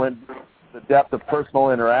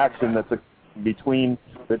personal interaction that's between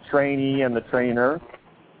the trainee and the trainer.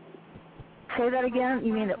 Say that again.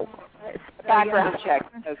 You mean background check?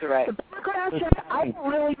 That's right. The background check. I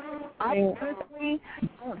personally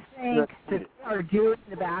don't think that they are doing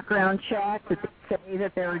the background check that they say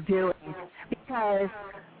that they're doing, because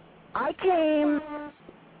I came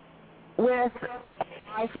with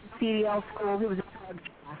a CDL school who was a drug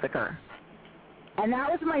trafficker. And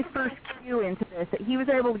that was my first cue into this, that he was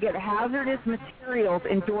able to get a hazardous materials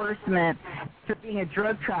endorsement for being a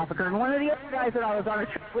drug trafficker. And one of the other guys that I was on a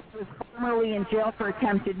trip with was formerly in jail for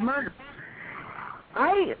attempted murder.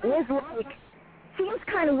 I was like, seems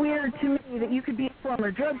kind of weird to me that you could be a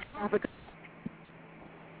former drug trafficker.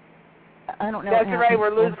 I don't know. That's right,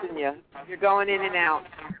 we're losing you. You're going in and out.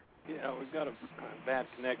 Yeah, we've got a bad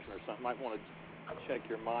connection or something. Might want to check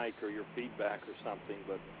your mic or your feedback or something,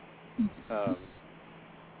 but...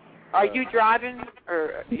 Are you driving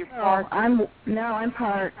or you parked? I'm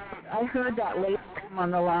parked. I heard that lady come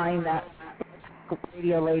on the line, that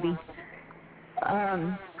radio lady.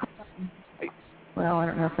 Well, I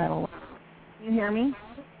don't know if that'll. Can you hear me?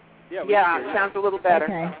 Yeah, it sounds a little better.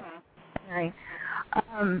 Okay. All right.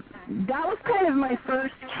 That was kind of my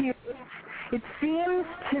first cue. It seems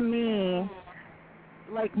to me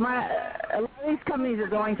like a lot of these companies are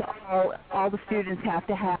going to all the students have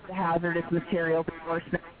to have the hazardous materials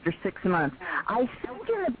endorsement after 6 months. I think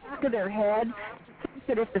in the back of their head, think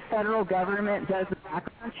that if the federal government does the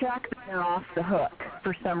background check, they're off the hook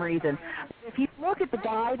for some reason. If you look at the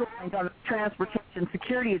guidelines on the Transportation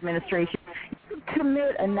Security Administration, you can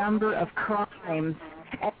commit a number of crimes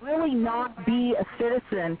and really not be a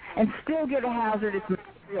citizen and still get a hazardous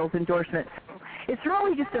materials endorsement. So it's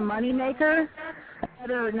really just a moneymaker.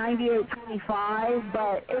 Another 98.25,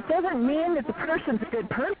 but it doesn't mean that the person's a good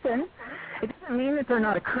person. It doesn't mean that they're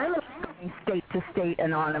not a criminal going state to state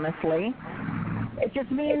anonymously. It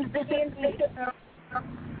just means that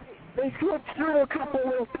they slip through a couple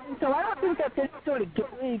little things. So I don't think that's any sort of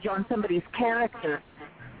gauge on somebody's character.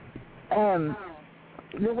 The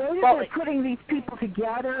way that they're putting these people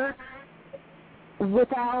together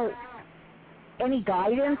without any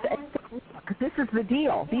guidance, because this is the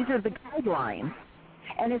deal. These are the guidelines.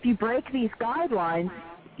 And if you break these guidelines,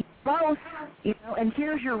 both, and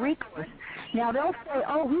here's your recourse. Now, they'll say,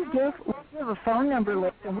 oh, we give a phone number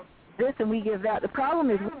list, and we give this, and we give that. The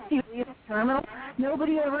problem is, once you leave the terminal,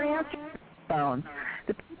 nobody ever answers the phone.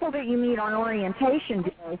 The people that you meet on orientation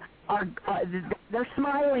day, they're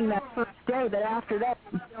smiling that first day, but after that,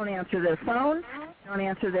 you don't answer their phone, don't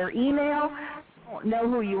answer their email, don't know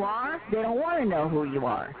who you are, they don't want to know who you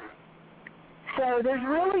are. So there's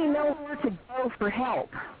really nowhere to go for help.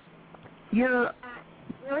 You're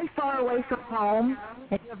very far away from home,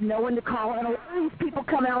 and you have no one to call. And a lot of these people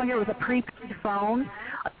come out here with a prepaid phone,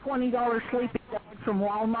 a $20 sleeping bag from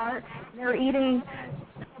Walmart, and they're eating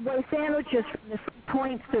Subway sandwiches from the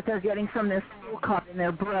points that they're getting from their school card, and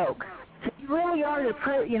they're broke. So you really are you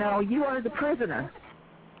are the prisoner.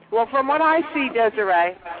 Well, from what I see,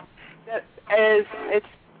 Desiree, it's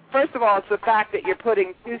first of all, it's the fact that you're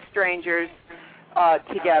putting two strangers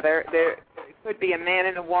together. There could be a man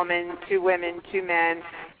and a woman, two women, two men,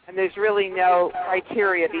 and there's really no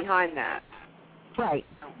criteria behind that. Right.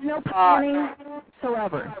 No planning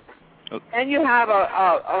whatsoever. And you have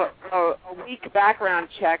a weak background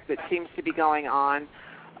check that seems to be going on.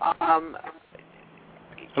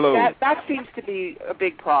 Hello. That seems to be a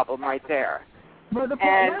big problem right there. Well, go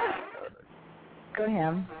ahead.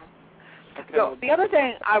 So the other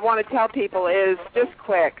thing I want to tell people is, just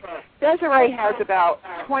quick, Desiree has about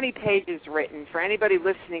 20 pages written for anybody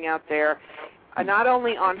listening out there, not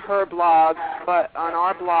only on her blog, but on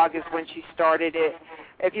our blog is when she started it.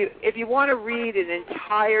 If you want to read an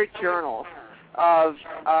entire journal of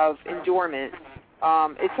endurement,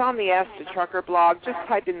 it's on the Ask the Trucker blog. Just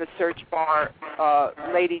type in the search bar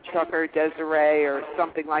Lady Trucker Desiree or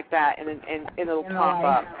something like that, and it'll pop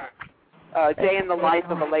up. day in the life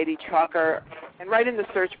of a lady trucker, and right in the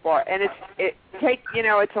search bar. And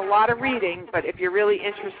it's a lot of reading, but if you're really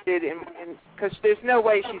interested in because there's no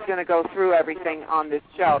way she's going to go through everything on this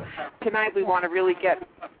show. Tonight we want to really get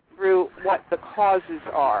through what the causes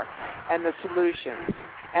are and the solutions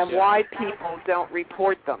and why people don't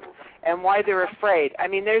report them and why they're afraid. I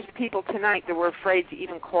mean, there's people tonight that were afraid to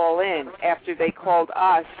even call in after they called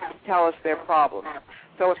us to tell us their problems.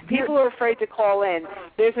 So if people are afraid to call in,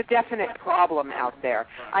 there's a definite problem out there.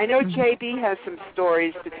 I know JB has some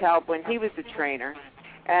stories to tell when he was a trainer,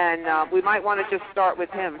 and we might want to just start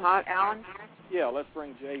with him, huh, Alan? Yeah, let's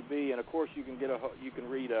bring JB, and of course you can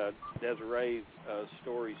read Desiree's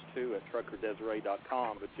stories too at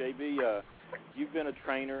truckerdesiree.com. But JB, you've been a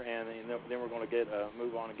trainer, and then we're going to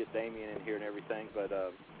move on and get Damien in here and everything. But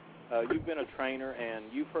you've been a trainer, and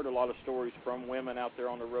you've heard a lot of stories from women out there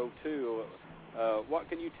on the road too. What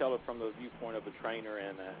can you tell us from the viewpoint of a trainer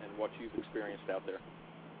and what you've experienced out there?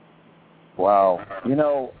 Wow.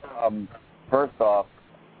 First off,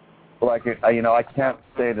 I can't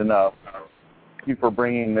say it enough. Thank you for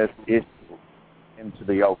bringing this issue into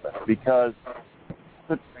the open, because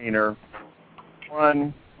as a trainer,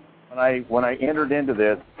 when I entered into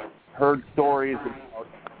this, heard stories about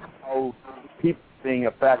how people being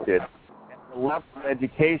affected, and the level of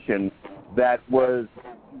education that was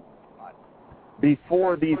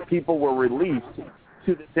before these people were released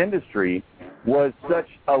to this industry was such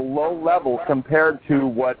a low level compared to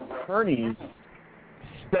what attorneys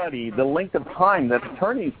study, the length of time that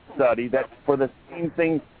attorneys study that for the same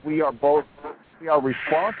thing we are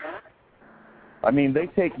responsible. I mean, they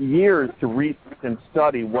take years to read and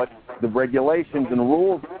study what the regulations and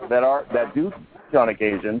rules that do on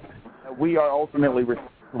occasion that we are ultimately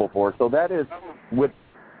responsible for. So that is, with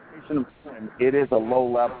it is a low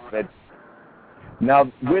level that.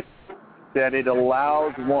 Now, with that, it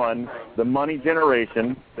allows, one, the money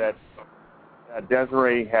generation that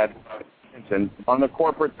Desiree had mentioned on the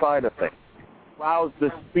corporate side of things. Allows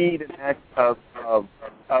the speed and of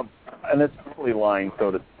an assembly line,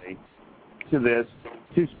 so to say, to this,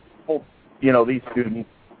 to these students.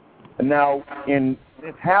 And now, in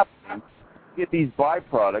this happening, you get these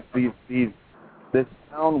byproducts, this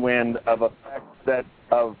downwind of effects that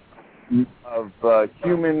of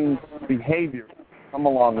human behavior come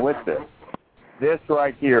along with this. This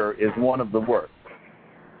right here is one of the worst.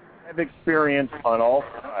 I've experienced on all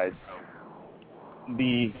sides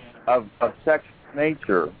of sexual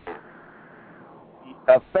nature,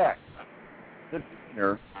 the effect, the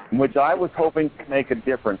trainer, which I was hoping to make a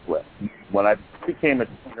difference with. When I became a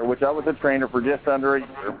trainer, which I was a trainer for just under a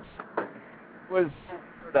year, was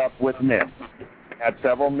paired up with men. Had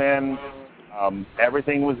several men.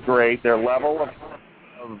 Everything was great. Their level of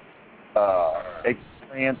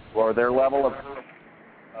experience or their level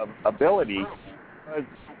of ability was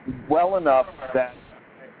well enough that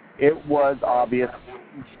it was obvious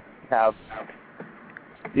to have,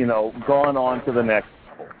 gone on to the next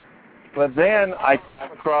level. But then I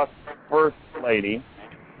came across the first lady.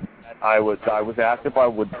 I was asked if I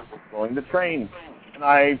would be willing to train,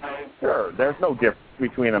 and there's no difference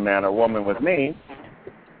between a man or woman with me.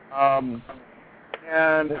 And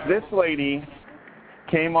this lady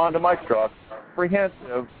came onto my truck,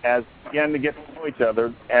 apprehensive, as began to get to know each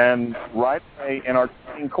other, and right away in our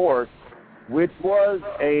training course, which was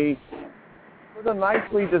a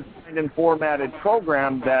nicely designed and formatted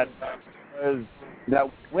program that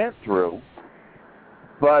went through,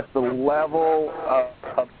 but the level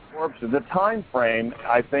of absorption, the time frame,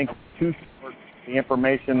 I think, too short. The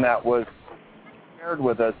information that was shared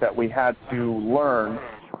with us that we had to learn,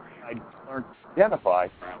 I learned to identify.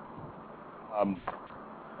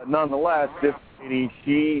 But nonetheless, this lady,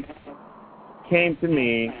 she came to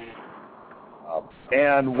me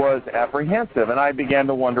and was apprehensive, and I began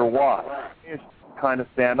to wonder why. She was kind of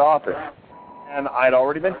standoffish. And I'd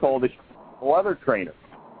already been told that she was other trainers.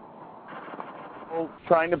 So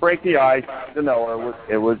trying to break the ice, to know her,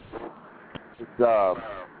 it was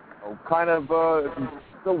kind of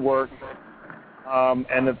the work.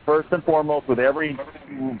 And first and foremost, with every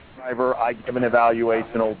driver, I give an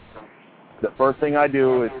evaluation. The first thing I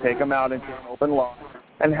do is take them out into an open lot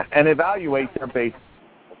and evaluate their basics.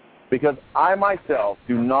 Because I myself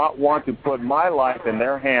do not want to put my life in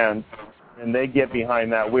their hands and they get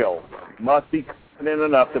behind that wheel. Must be confident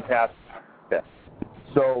enough to pass the test.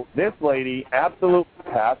 So this lady absolutely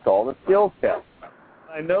passed all the skills tests.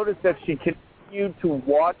 I noticed that she continued to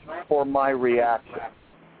watch for my reaction.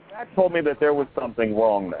 That told me that there was something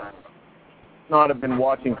wrong there. Not have been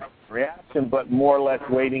watching for the reaction, but more or less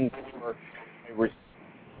waiting for a response.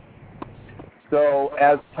 So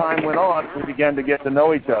as time went on, we began to get to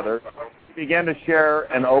know each other, began to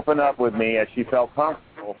share and open up with me as she felt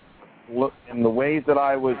comfortable in the ways that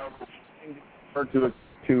I was her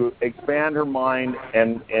to expand her mind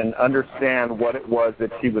and understand what it was that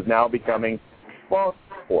she was now becoming responsible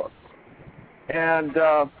for. And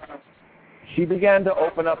she began to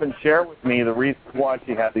open up and share with me the reasons why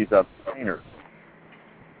she had these other trainers.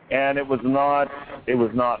 And it was not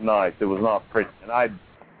nice. It was not pretty. And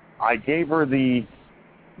I gave her the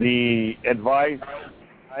advice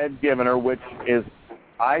I had given her, which is,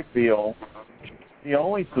 I feel, the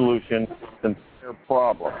only solution to their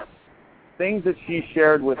problem. Things that she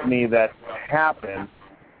shared with me that happened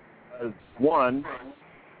was, one,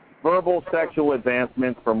 verbal sexual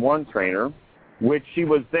advancements from one trainer, which she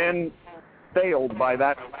was then failed by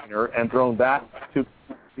that trainer and thrown back to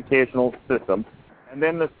the educational system. And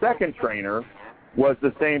then the second trainer was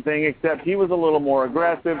the same thing, except he was a little more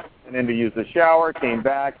aggressive and then to use the shower, came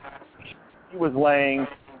back. She was laying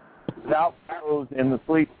without clothes in the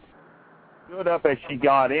sleep, stood up as she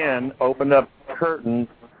got in, opened up the curtain,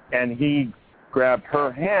 and he grabbed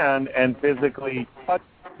her hand and physically touched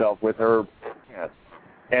himself with her hand.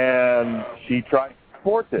 And she tried to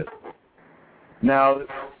report this. Now,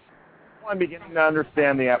 I'm beginning to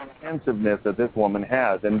understand the apprehensiveness that this woman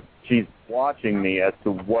has, and she's watching me as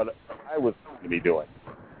to what I was going to be doing.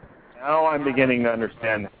 Now I'm beginning to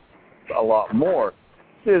understand a lot more.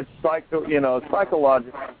 This is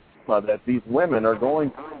psychological that these women are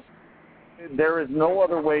going through. There is no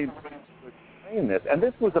other way to explain this. And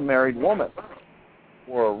this was a married woman.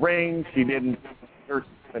 Wore a ring. She didn't hurt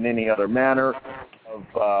in any other manner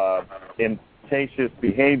of impatient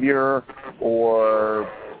behavior or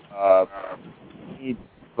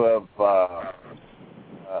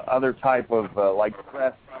other type of like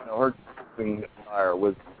stress. Her desire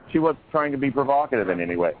was she wasn't trying to be provocative in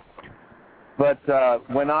any way. But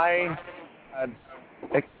when I had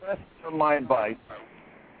expressed my advice,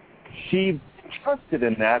 she trusted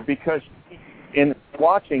in that because in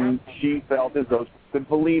watching, she felt as though she could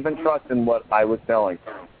believe and trust in what I was telling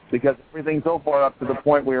her. Because everything so far up to the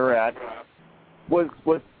point we were at was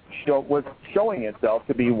showing itself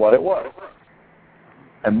to be what it was.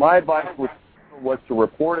 And my advice was to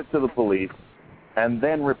report it to the police and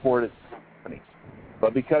then report it to the company.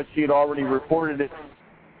 But because she had already reported it,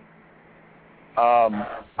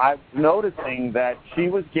 I was noticing that she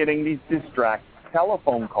was getting these distracted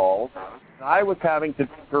telephone calls, and I was having to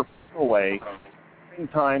take her away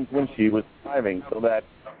times when she was driving so that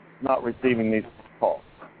not receiving these calls.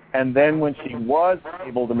 And then when she was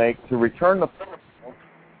able to return the phone call,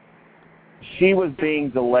 she was being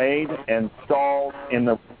delayed and stalled in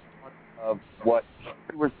the of what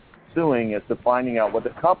she was pursuing as to finding out what the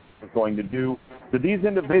company was going to do to these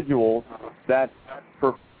individuals that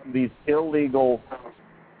perform these illegal,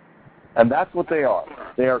 and that's what they are.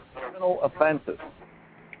 They are criminal offenses.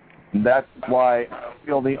 And that's why I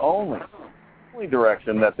feel the only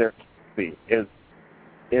direction that there should be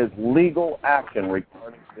is legal action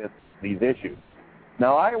regarding these issues.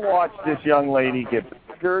 Now, I watched this young lady get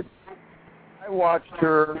pictured. I watched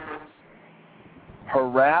her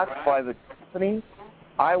harassed by the company.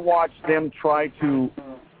 I watched them try to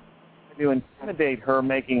intimidate her,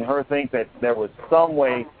 making her think that there was some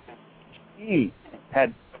way she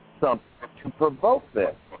had something to provoke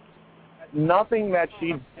this. Nothing that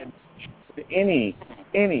she did any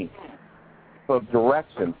of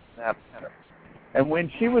direction in that matter. And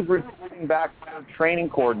when she was reporting back to her training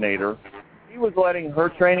coordinator, she was letting her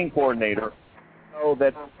training coordinator know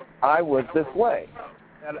that I was this way,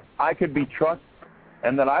 that I could be trusted,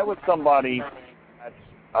 and that I was somebody that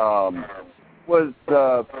was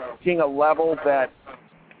reaching a level that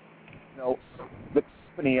the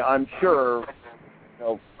company, I'm sure,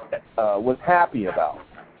 was happy about.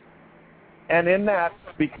 And in that,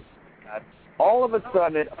 all of a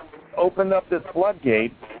sudden, it opened up this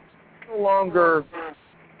floodgate. No longer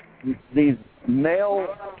these male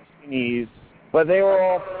trainees, but they were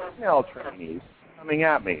all female trainees coming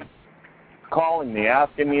at me, calling me,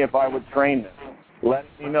 asking me if I would train them,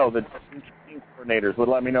 letting me know. The training coordinators would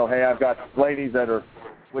let me know, hey, I've got ladies that are,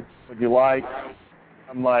 which would you like?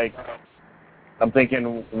 I'm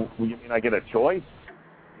thinking, you mean I get a choice?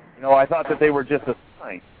 I thought that they were just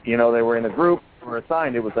assigned. They were in a group, they were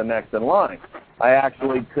assigned. It was the next in line. I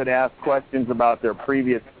actually could ask questions about their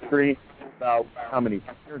previous history, about how many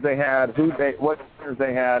trainers they had, what trainers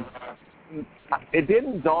they had. It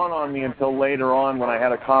didn't dawn on me until later on when I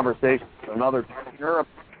had a conversation with another trainer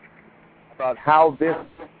about how this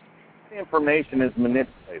information is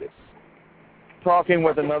manipulated. Talking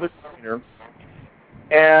with another trainer,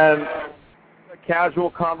 and a casual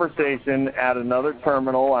conversation at another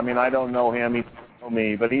terminal. I mean, I don't know him, he doesn't know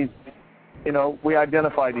me, but he's we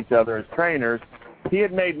identified each other as trainers. He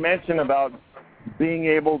had made mention about being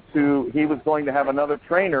able to, he was going to have another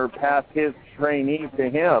trainer pass his trainee to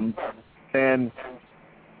him, and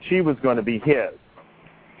she was going to be his.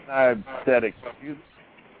 And I said, excuse me,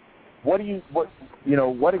 what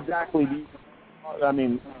exactly do you,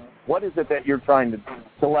 what is it that you're trying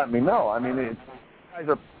to let me know? You guys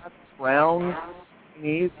are passing around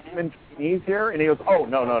trainees here? And he goes, oh,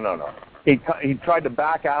 no. He tried to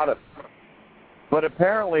back out of it. But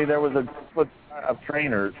apparently there was a group of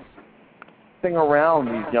trainers sitting around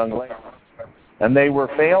these young ladies, and they were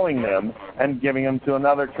failing them and giving them to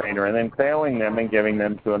another trainer, and then failing them and giving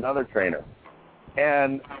them to another trainer.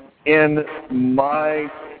 And in my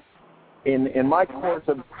course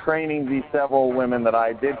of training these several women that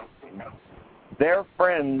I did, their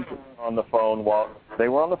friends on the phone, while they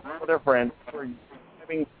were on the phone with their friends, were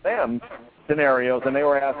giving them scenarios, and they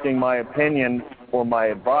were asking my opinion or my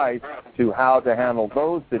advice to how to handle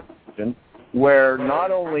those situations, where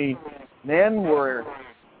not only men were,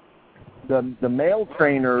 the male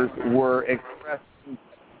trainers were expressing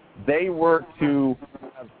they were to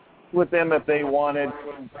have with them if they wanted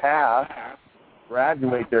to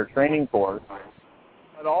graduate their training course,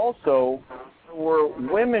 but also there were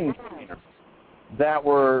women trainers that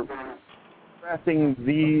were expressing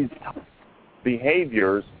these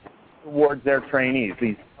behaviors towards their trainees,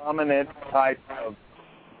 these dominant types of,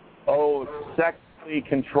 sexually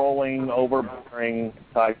controlling, overbearing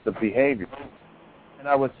types of behaviors. And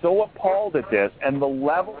I was so appalled at this, and the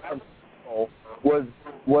level of control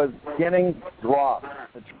was getting dropped,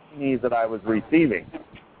 the trainees that I was receiving.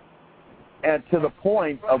 And to the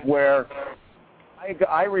point of where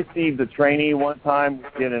I received a trainee one time,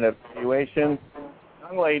 we did an evaluation. A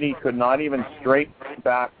young lady could not even straighten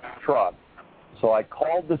back the truck. So I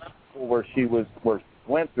called the school where she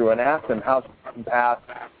went through and asked them how she can pass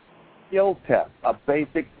a skills test, a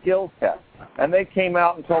basic skills test. And they came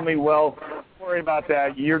out and told me, well, don't worry about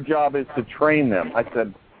that. Your job is to train them. I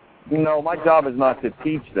said, no, my job is not to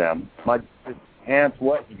teach them. My job is to enhance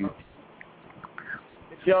what you teach.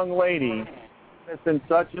 This young lady is in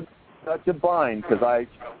such a bind because I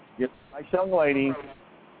get my young lady,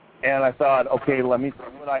 and I thought, okay, let me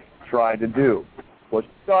see what I can try to do. Well, she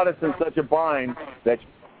got us in such a bind that she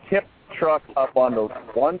tipped the truck up on the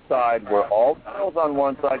one side where all the wheels on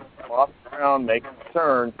one side flopped around, making a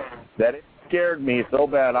turn, that it scared me so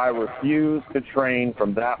bad I refused to train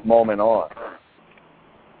from that moment on.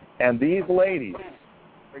 And these ladies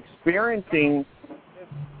are experiencing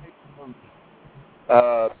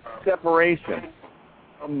separation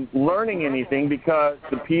from learning anything because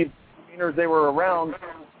the trainers they were around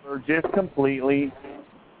were just completely,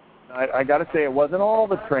 I got to say, it wasn't all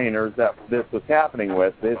the trainers that this was happening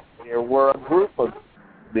with. There were a group of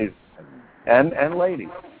these and ladies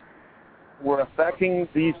were affecting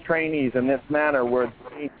these trainees in this manner where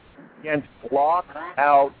they began to block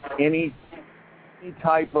out any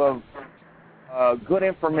type of good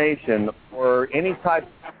information or any type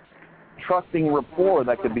of trusting rapport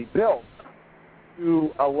that could be built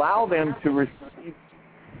to allow them to receive,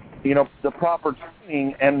 the proper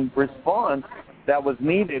training and response that was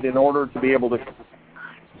needed in order to be able to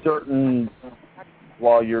certain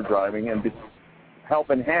while you're driving and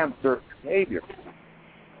help enhance certain behavior.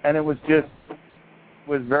 And it was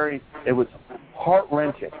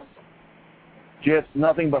heart-wrenching. Just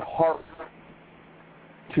nothing but heart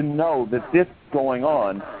to know that this is going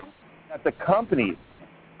on, that the companies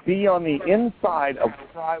be on the inside of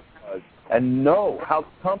where I was and know how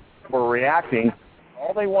companies were reacting.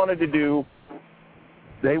 All they wanted to do,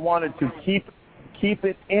 they wanted to keep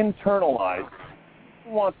it internalized. They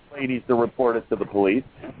didn't want the ladies to report it to the police.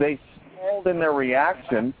 They stalled in their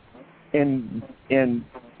reaction in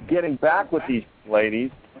getting back with these ladies,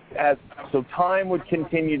 so time would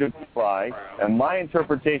continue to go by. And my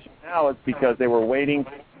interpretation now is because they were waiting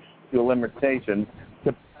to a limitation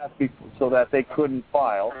to pass so that they couldn't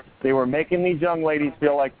file. They were making these young ladies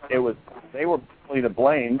feel like they were fully to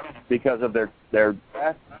blame because of their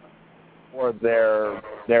dress or their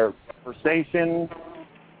conversation,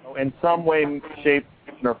 in some way, shape,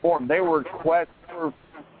 or form. They were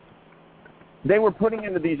putting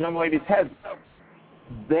into these young ladies' heads.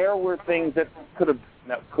 There were things that could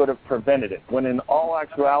have prevented it. When in all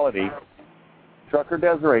actuality, Trucker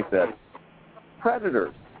Desiree said,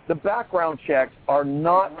 predators. The background checks are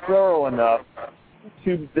not thorough enough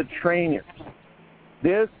to the trainers.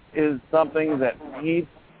 This is something that needs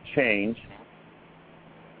to change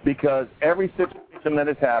because every situation that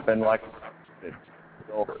has happened, like it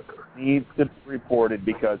needs to be reported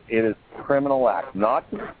because it is a criminal act, not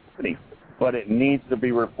to the company, but it needs to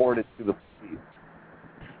be reported to the police.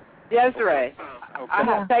 Desiree.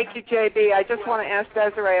 Okay. Thank you, JB. I just want to ask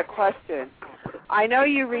Desiree a question. I know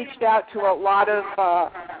you reached out to a lot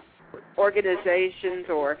of organizations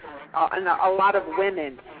and a lot of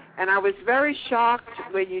women, and I was very shocked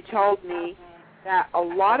when you told me that a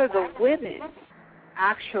lot of the women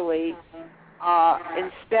actually,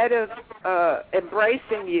 instead of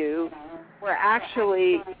embracing you, were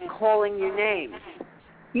actually calling you names.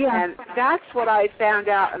 Yeah. And that's what I found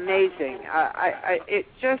out amazing.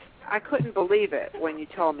 I couldn't believe it when you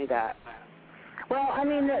told me that. Well, I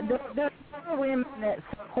mean, there's other women that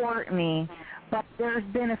support me, but there's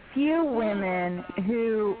been a few women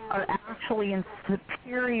who are actually in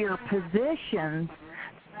superior positions,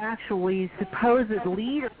 actually supposed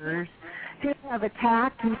leaders, who have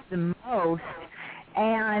attacked me the most,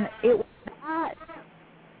 and it was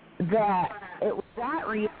that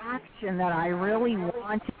reaction that I really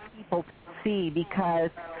wanted people to see, because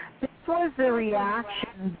this was the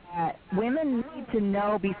reaction that women need to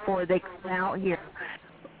know before they come out here.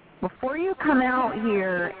 Before you come out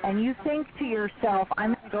here and you think to yourself,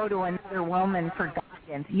 I'm going to go to another woman for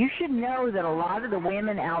guidance, you should know that a lot of the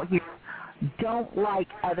women out here don't like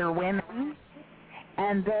other women,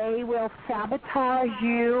 and they will sabotage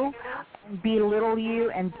you and belittle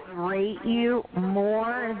you and berate you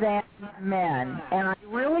more than men. And I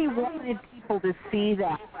really wanted people to see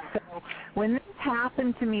that. So when this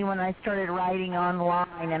happened to me, when I started writing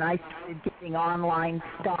online and I started getting online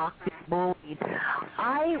stalked and bullied,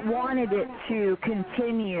 I wanted it to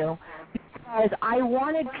continue because I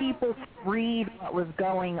wanted people to read what was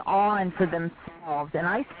going on for themselves. And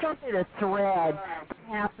I started a thread that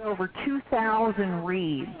has over 2,000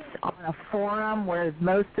 reads on a forum where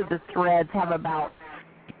most of the threads have about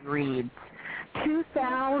 50 reads.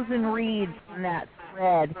 2,000 reads in that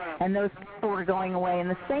thread, and those people were going away. And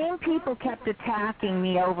the same people kept attacking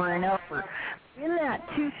me over and over. In that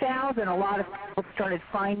 2,000, a lot of people started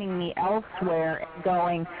finding me elsewhere and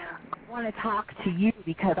going, I want to talk to you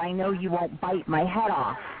because I know you won't bite my head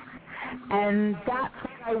off. And that's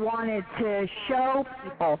what I wanted to show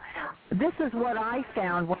people. This is what I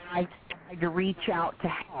found when I tried to reach out to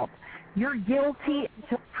help. You're guilty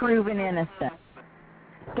until proven innocent.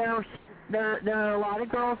 There are a lot of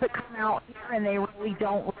girls that come out here and they really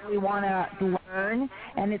don't want to learn,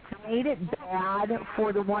 and it's made it bad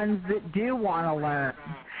for the ones that do want to learn.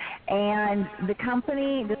 And the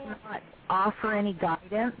company does not offer any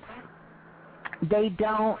guidance. They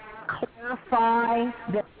don't clarify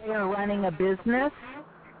that they are running a business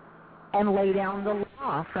and lay down the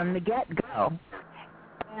law from the get-go.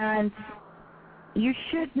 And you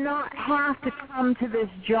should not have to come to this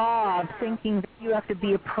job thinking that you have to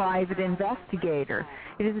be a private investigator.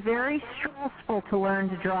 It is very stressful to learn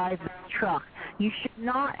to drive this truck. You should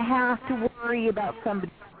not have to worry about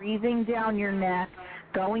somebody breathing down your neck,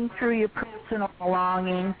 going through your personal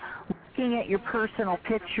belongings, looking at your personal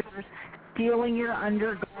pictures, stealing your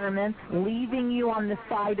undergarments, leaving you on the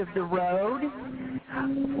side of the road,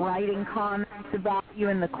 writing comments about you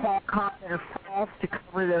in the comments that are false to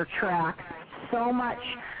cover their tracks. So much,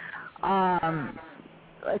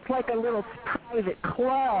 it's like a little private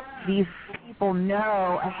club. These people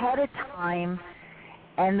know ahead of time,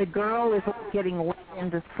 and the girl is getting led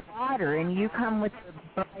into slaughter, and you come with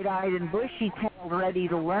the bright-eyed and bushy-tailed ready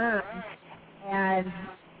to learn, and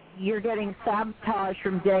you're getting sabotaged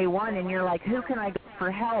from day one, and you're like, who can I go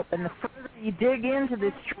for help? And the further you dig into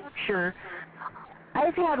this structure,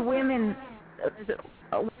 I've had women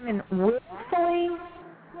willfully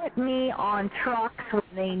put me on trucks when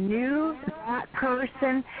they knew that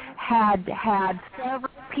person had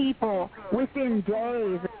several people within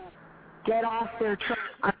days get off their truck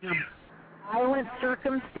under violent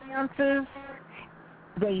circumstances.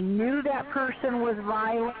 They knew that person was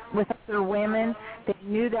violent with other women. They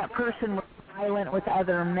knew that person was violent with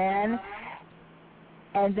other men.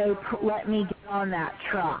 And they let me get on that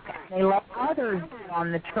truck. They let others get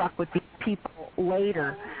on the truck with these people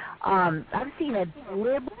later. I've seen a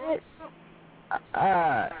deliberate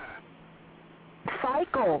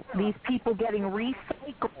cycle, these people getting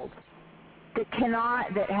recycled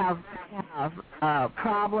that have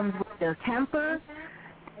problems with their temper,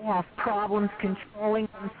 they have problems controlling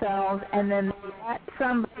themselves, and then they let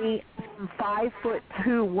somebody, some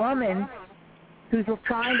 5'2" woman who's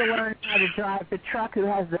trying to learn how to drive the truck, who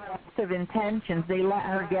has the best of intentions, they let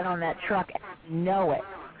her get on that truck and know it.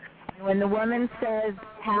 And when the woman says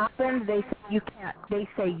it happened, they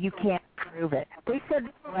say you can't prove it. They said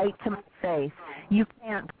right to my face, you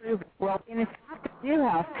can't prove it. Well, in fact, I do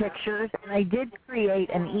have pictures, and I did create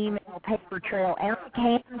an email paper trail, and I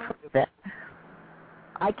can prove it.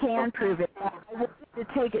 I can prove it. I wanted to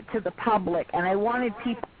take it to the public, and I wanted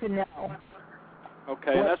people to know.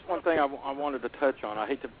 Okay, and that's one thing I wanted to touch on. I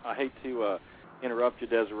hate to interrupt you,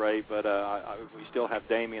 Desiree, but we still have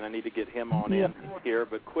Damien. I need to get him on in here.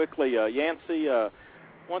 But quickly, Yancey,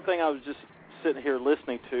 one thing I was just sitting here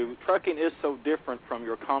listening to, trucking is so different from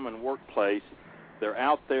your common workplace. They're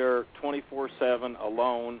out there 24/7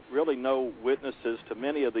 alone, really no witnesses to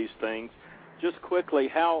many of these things. Just quickly,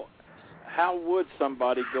 how would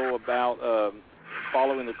somebody go about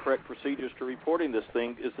following the correct procedures to reporting this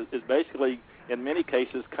thing? Is basically, in many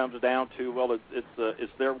cases, comes down to, well,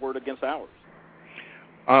 it's their word against ours.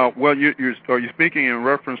 Well, are you speaking in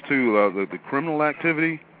reference to the criminal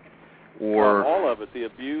activity, or all of it? The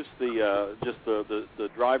abuse, the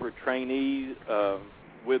driver trainee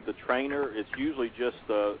with the trainer. It's usually just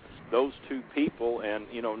those two people, and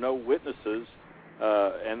no witnesses,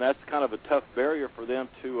 and that's kind of a tough barrier for them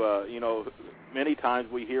to. Many times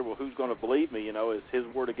we hear, well, who's going to believe me? It's his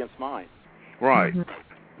word against mine. Right. Mm-hmm.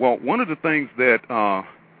 Well, one of the things that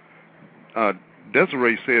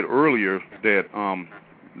Desiree said earlier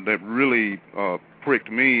that really pricked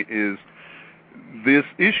me is this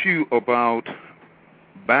issue about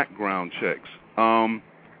background checks.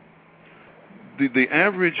 The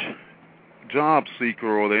average job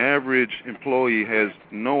seeker or the average employee has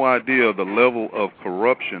no idea the level of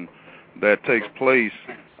corruption that takes place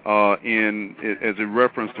as a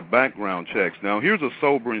reference to background checks. Now, here's a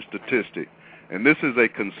sobering statistic, and this is a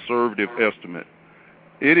conservative estimate.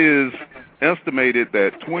 It is estimated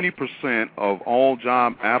that 20% of all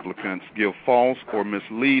job applicants give false or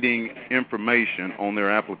misleading information on their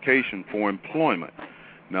application for employment.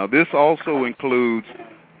 Now, this also includes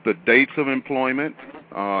the dates of employment.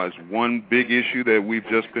 Is one big issue that we've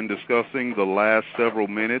just been discussing the last several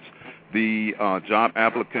minutes. The job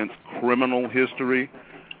applicant's criminal history,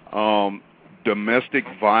 domestic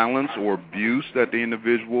violence or abuse that the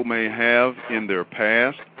individual may have in their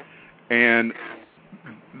past, and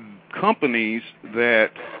companies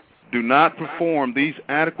that do not perform these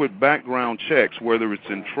adequate background checks, whether it's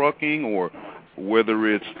in trucking or whether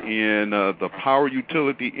it's in the power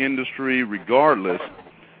utility industry, regardless,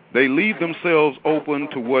 they leave themselves open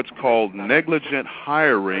to what's called negligent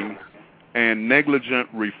hiring and negligent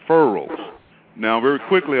referrals. Now, very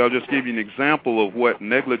quickly, I'll just give you an example of what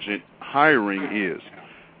negligent hiring is.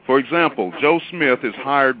 For example, Joe Smith is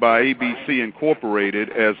hired by ABC Incorporated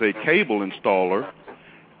as a cable installer,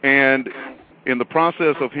 and in the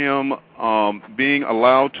process of him being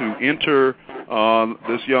allowed to enter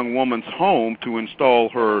this young woman's home to install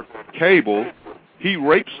her cable, he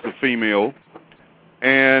rapes the female,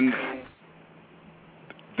 and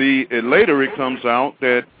later it comes out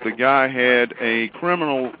that the guy had a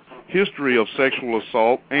criminal history of sexual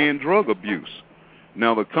assault and drug abuse.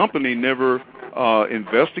 Now, the company never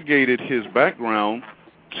investigated his background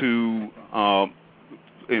to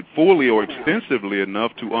fully or extensively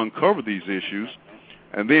enough to uncover these issues,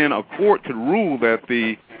 and then a court could rule that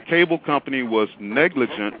the cable company was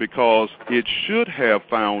negligent because it should have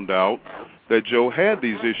found out that Joe had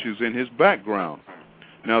these issues in his background.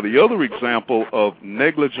 Now, the other example of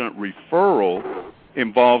negligent referral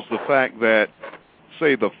involves the fact that,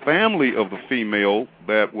 say, the family of the female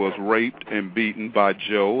that was raped and beaten by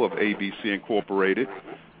Joe of ABC Incorporated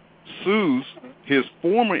sues his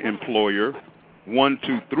former employer,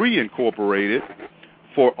 123 Incorporated,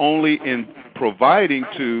 for only in providing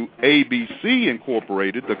to ABC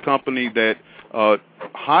Incorporated, the company that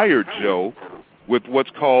hired Joe, with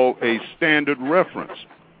what's called a standard reference.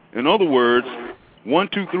 In other words,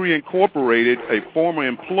 123 Incorporated, a former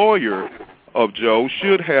employer of Joe,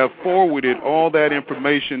 should have forwarded all that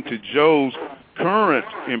information to Joe's current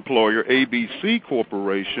employer, ABC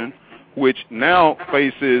Corporation, which now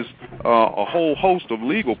faces a whole host of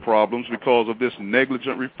legal problems because of this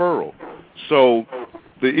negligent referral. So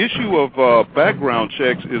the issue of background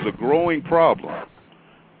checks is a growing problem.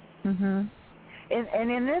 Mm-hmm.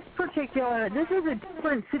 And in this particular, this is a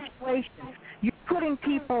different situation. You're putting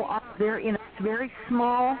people up there in a very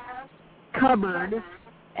small cupboard,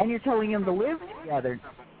 and you're telling them to live together.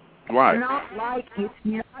 Right. It's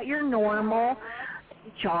not your normal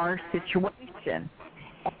HR situation.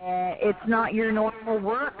 It's not your normal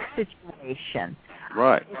work situation.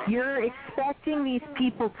 Right. If you're expecting these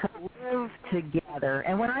people to live together,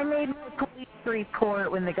 and when I made my police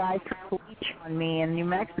report, when the guy threw bleach on me in New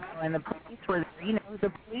Mexico, and the police were there,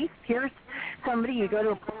 the police, here's somebody, you go to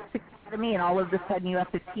a police academy, and all of a sudden you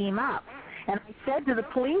have to team up. And I said to the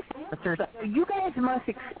police officers, you guys must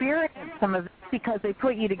experience some of this because they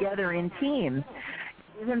put you together in teams.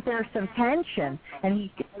 isn't there some tension?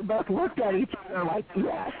 And they both looked at each other like,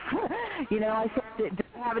 yes. I said, do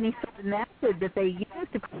they have any sort of method that they use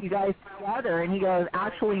to put you guys together? And he goes,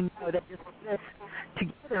 actually, no, they just put this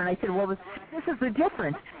together. And I said, well, this is the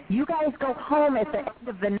difference. You guys go home at the end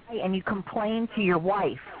of the night and you complain to your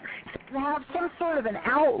wife. So you have some sort of an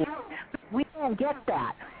outlet. We don't get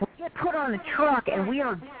that. We get put on a truck and we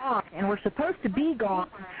are gone, and we're supposed to be gone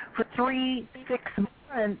for 3-6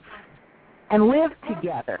 months and live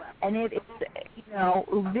together. And it's,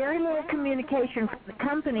 very little communication from the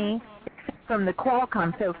company except from the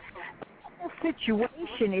Qualcomm. So the whole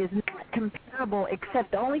situation is not comparable,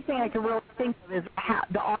 except the only thing I can really think of is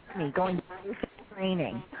the Army going to basic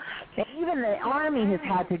training. And even the Army has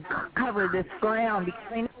had to cover this ground, because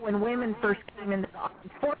I know when women first came into the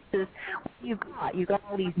armed forces, you got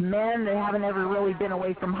all these men that haven't ever really been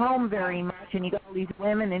away from home very much, and you got all these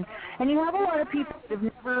women, and you have a lot of people that have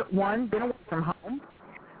never, one, been away from home,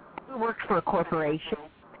 ever worked for a corporation,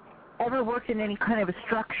 ever worked in any kind of a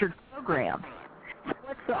structured program. So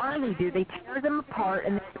what's the Army do? They tear them apart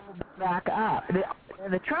and they build them back up.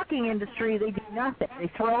 The trucking industry, they do nothing.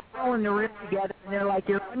 They throw it all in the room together, and they're like,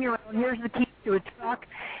 you're on your own. Here's the key to a truck,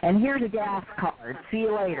 and here's a gas card. See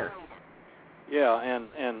you later. Yeah,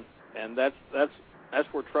 and that's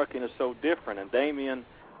where trucking is so different. And Damien,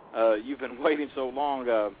 you've been waiting so long.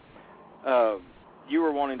 You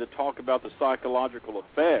were wanting to talk about the psychological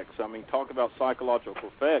effects. I mean, talk about psychological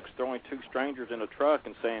effects. Throwing two strangers in a truck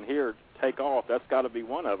and saying, "Here, take off." That's got to be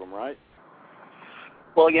one of them, right?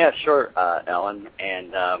 Well, yeah, sure, Alan,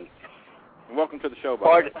 and welcome to the show,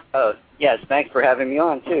 by the way. Yes, thanks for having me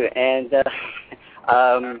on too. And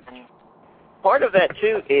part of that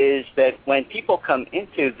too is that when people come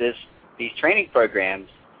into these training programs,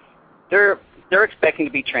 they're expecting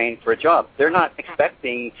to be trained for a job. They're not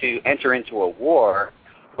expecting to enter into a war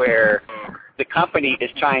where the company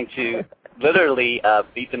is trying to literally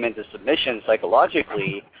beat them into submission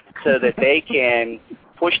psychologically so that they can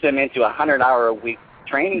push them into a 100-hour-a-week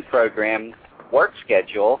training program work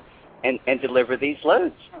schedule and deliver these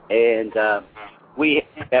loads. And we,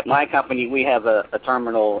 at my company, we have a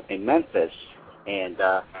terminal in Memphis, and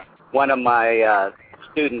one of my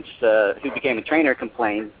students who became a trainer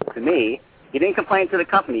complained to me. He didn't complain to the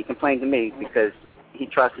company, he complained to me because he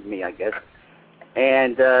trusted me, I guess.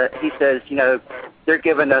 And he says, they're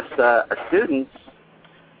giving us students,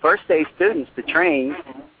 first-day students to train,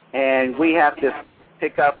 and we have to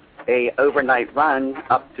pick up a overnight run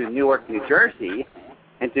up to Newark, New Jersey,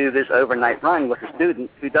 and do this overnight run with a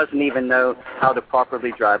student who doesn't even know how to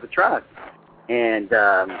properly drive a truck. And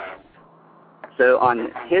so on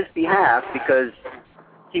his behalf, because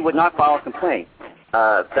he would not file a complaint,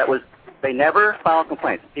 they never file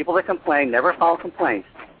complaints. People that complain never file complaints.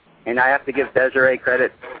 And I have to give Desiree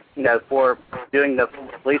credit, for doing the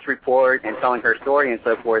police report and telling her story and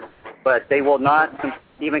so forth. But they will not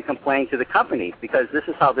even complain to the company, because this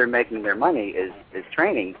is how they're making their money is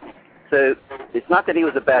training. So it's not that he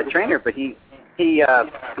was a bad trainer, but he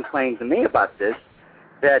complained to me about this,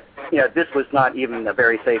 that this was not even a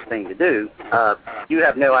very safe thing to do. You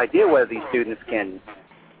have no idea whether these students can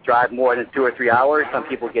drive more than 2 or 3 hours. Some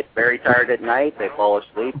people get very tired at night, they fall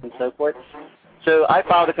asleep and so forth. So I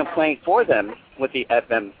filed a complaint for them with the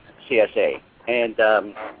FMCSA, and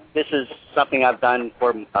this is something I've done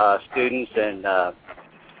for students and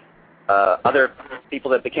other people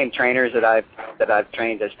that became trainers that I've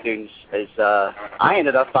trained as students. I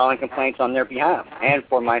ended up filing complaints on their behalf and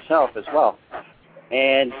for myself as well.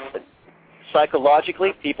 And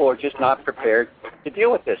psychologically, people are just not prepared to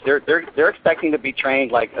deal with this. They're expecting to be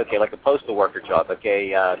trained like a postal worker job.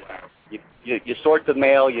 You sort the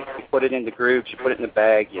mail, you put it into groups, you put it in a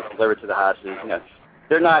bag, you deliver it to the houses.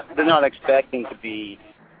 They're not expecting to be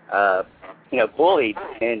bullied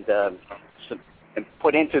and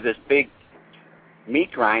put into this big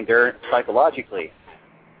meat grinder psychologically.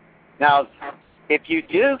 Now, if you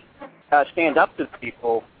do stand up to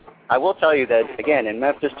people, I will tell you that, again, in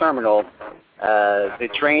Memphis Terminal, the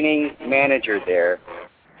training manager there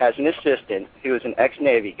has an assistant who is an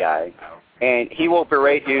ex-Navy guy, and he will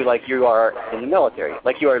berate you like you are in the military,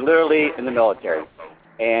 like you are literally in the military.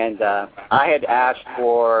 And I had asked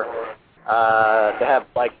for to have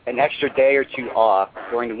like an extra day or two off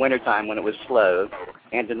during the wintertime when it was slow,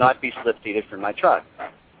 and to not be slip-seated from my truck.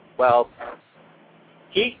 Well,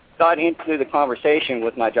 he got into the conversation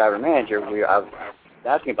with my driver manager. I was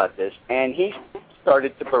asking about this, and he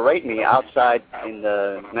started to berate me outside in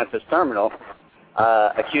the Memphis terminal,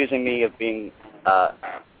 accusing me of being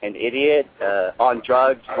an idiot, on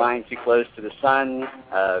drugs, flying too close to the sun.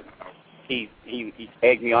 he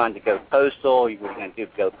egged me on to go postal. What are you going to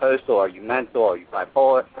do? Go postal? Are you mental? Are you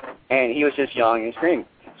bipolar? And he was just yelling and screaming.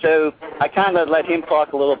 So I kind of let him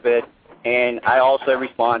talk a little bit, and I also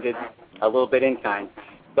responded a little bit in kind.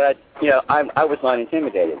 But, I was not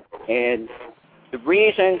intimidated. And the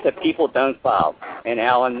reason that people don't file, and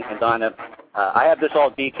Alan and Donna, I have this all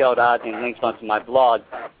detailed out and links onto my blog,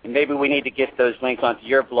 and maybe we need to get those links onto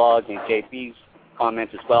your blog and JP's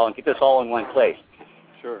comments as well and get this all in one place.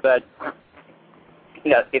 Sure. But,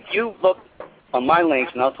 if you look on my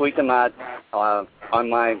links, and I'll tweet them out on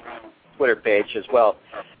my Twitter page as well,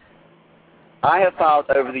 I have filed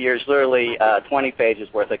over the years literally 20 pages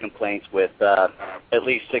worth of complaints with at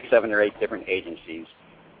least 6, 7, or 8 different agencies.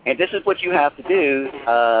 And this is what you have to do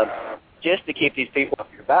just to keep these people off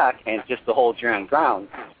your back and just to hold your own ground.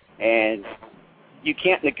 And you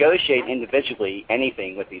can't negotiate individually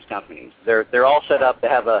anything with these companies. They're all set up to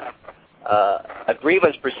have a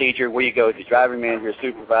grievance procedure where you go to driver manager,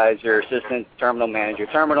 supervisor, assistant, terminal manager.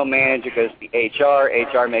 Terminal manager goes to the HR.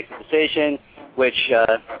 HR makes a decision, which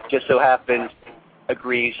just so happens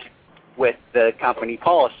agrees with the company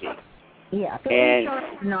policy. Yeah, so and HR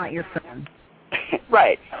is not your friend.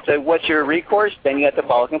 Right. So what's your recourse? Then you have to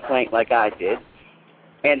file a complaint like I did.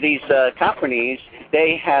 And these companies,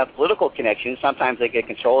 they have political connections. Sometimes they get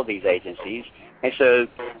control of these agencies. And so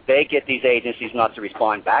they get these agencies not to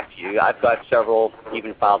respond back to you. I've got several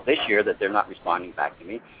even filed this year that they're not responding back to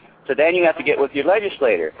me. So then you have to get with your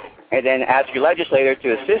legislator and then ask your legislator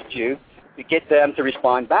to assist you to get them to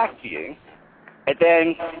respond back to you. And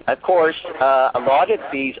then, of course, a lot of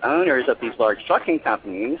these owners of these large trucking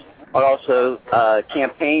companies are also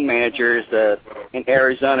campaign managers in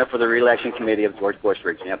Arizona for the re-election committee of George Bush, for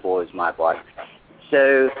example, is my boss.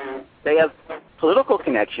 So they have political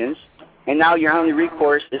connections, and now your only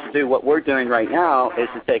recourse is to do what we're doing right now, is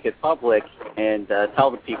to take it public and tell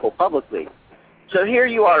the people publicly. So here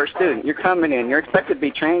you are, a student. You're coming in. You're expected to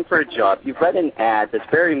be trained for a job. You've read an ad that's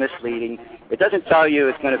very misleading. It doesn't tell you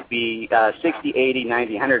it's going to be 60, 80,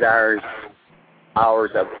 90, 100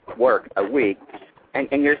 hours of work a week.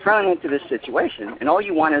 And you're thrown into this situation, and all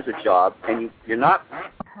you want is a job, and you're not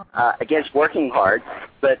against working hard,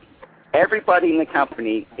 but everybody in the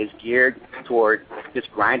company is geared toward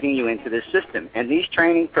just grinding you into this system. And these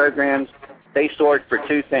training programs, they sort for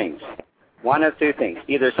two things. One of two things.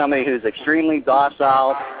 Either somebody who's extremely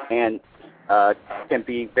docile and can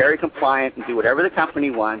be very compliant and do whatever the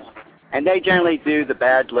company wants, and they generally do the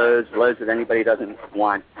bad loads that anybody doesn't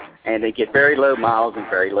want, and they get very low miles and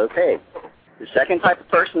very low pay. The second type of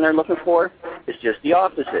person they're looking for is just the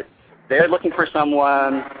opposite. They're looking for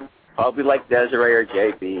someone probably like Desiree or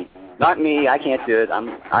JB. Not me. I can't do it.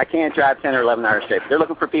 I can't drive 10 or 11 hours straight. But they're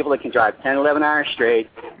looking for people that can drive 10, 11 hours straight,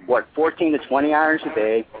 work 14 to 20 hours a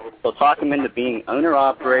day. They'll talk them into being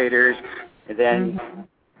owner-operators, and then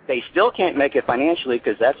they still can't make it financially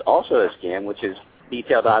because that's also a scam, which is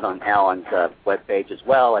detailed out on Alan's webpage as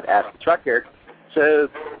well at Ask the Trucker. So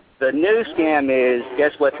the new scam is,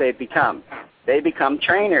 guess what they become? They become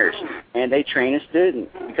trainers, and they train a student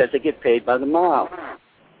because they get paid by the mile.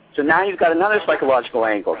 So now you've got another psychological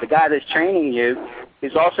angle. The guy that's training you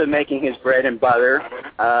is also making his bread and butter,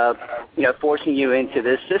 forcing you into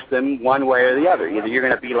this system one way or the other. Either you're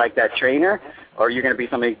going to be like that trainer, or you're going to be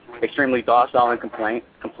somebody extremely docile and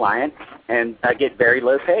compliant and get very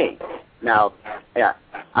low pay. Now,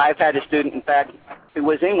 I've had a student, in fact, who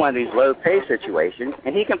was in one of these low pay situations,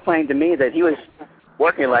 and he complained to me that he was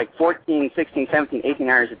working like 14, 16, 17, 18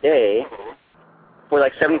 hours a day for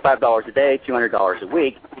like $75 a day, $200 a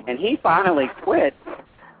week, and he finally quit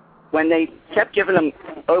when they kept giving him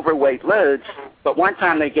overweight loads, but one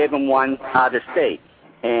time they gave him one out of state,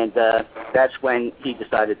 and that's when he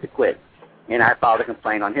decided to quit. And I filed a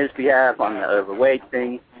complaint on his behalf on the overweight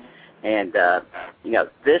thing, and,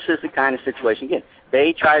 this is the kind of situation, again,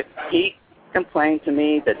 he complained to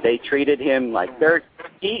me that they treated him like dirt.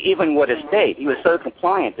 He even would have stayed. He was so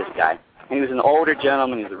compliant, this guy, and he was an older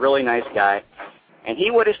gentleman. He was a really nice guy. And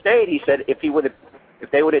he would have stayed, he said, if they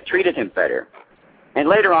would have treated him better. And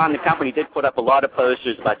later on, the company did put up a lot of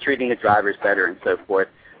posters about treating the drivers better and so forth.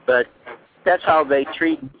 But that's how they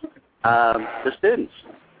treat the students.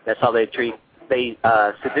 That's how they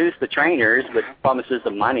seduce the trainers with promises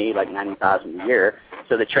of money, like $90,000 a year.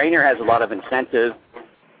 So the trainer has a lot of incentive,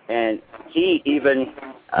 and he even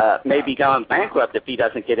may be going bankrupt if he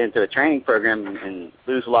doesn't get into a training program and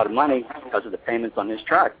lose a lot of money because of the payments on his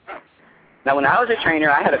truck. Now, when I was a trainer,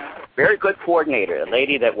 I had a very good coordinator, a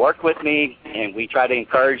lady that worked with me, and we tried to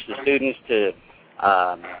encourage the students to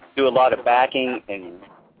do a lot of backing and,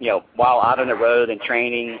 while out on the road and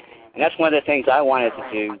training. And that's one of the things I wanted to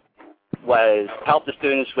do was help the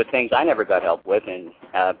students with things I never got help with, and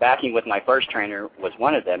backing with my first trainer was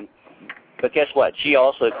one of them. But guess what? She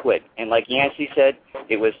also quit. And like Yancy said,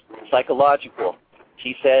 it was psychological.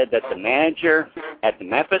 She said that the manager at the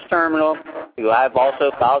Memphis terminal, who I've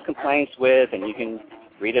also filed complaints with, and you can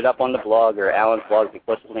read it up on the blog or Alan's blog, we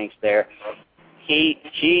put the links there,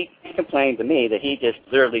 she complained to me that he just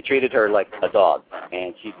literally treated her like a dog.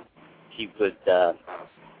 And she was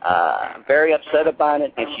very upset about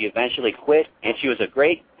it, and she eventually quit. And she was a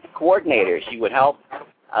great coordinator. She would help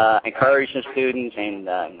encourage the students and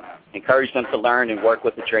encourage them to learn and work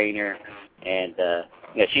with the trainer. And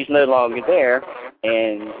she's no longer there.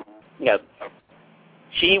 And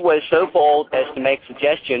she was so bold as to make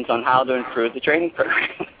suggestions on how to improve the training program.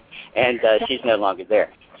 And she's no longer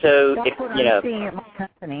there. So that's what I'm seeing at my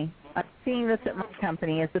company. I'm seeing this at my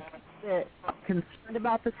company, is the people that are concerned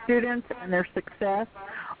about the students and their success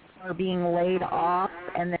are being laid off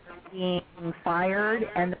and they're being fired,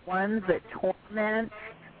 and the ones that torment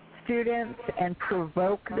students and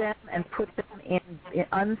provoke them and put them in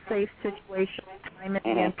unsafe situations time and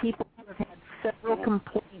again, people who have had several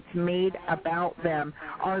complaints made about them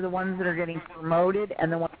are the ones that are getting promoted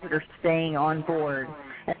and the ones that are staying on board.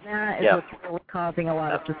 And that is what's really causing a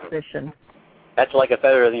lot of suspicion. That's like a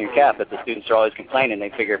feather in your cap. If the students are always complaining,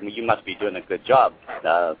 they figure you must be doing a good job,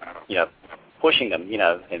 pushing them,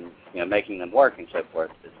 and making them work and so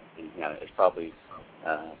forth. Is probably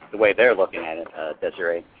the way they're looking at it,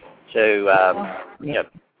 Desiree. So,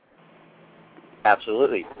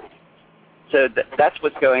 absolutely. So that's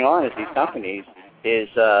what's going on is these companies is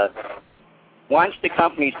once the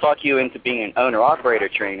companies talk you into being an owner-operator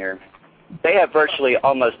trainer, they have virtually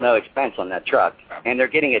almost no expense on that truck, and they're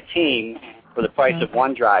getting a team for the price of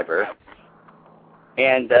one driver,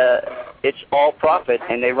 and it's all profit,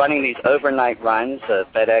 and they're running these overnight runs,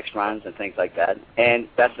 FedEx runs and things like that, and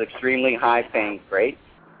that's extremely high-paying freight,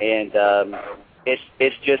 and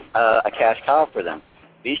it's just a cash cow for them.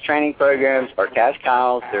 These training programs are cash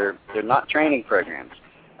cows. They're not training programs.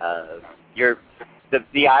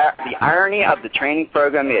 The irony of the training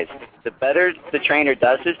program is the better the trainer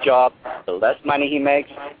does his job, the less money he makes.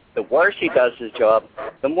 The worse he does his job,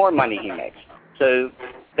 the more money he makes. So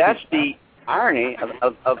that's the irony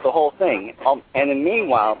of the whole thing. And then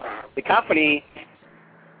meanwhile, the company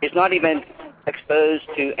is not even exposed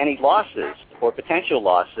to any losses or potential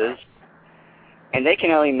losses, and they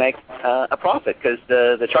can only make a profit because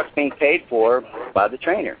the truck's being paid for by the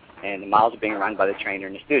trainer, and the miles are being run by the trainer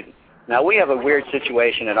and the student. Now, we have a weird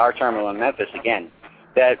situation at our terminal in Memphis, again,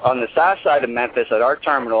 that on the south side of Memphis at our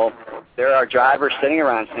terminal, there are drivers sitting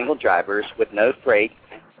around, single drivers, with no freight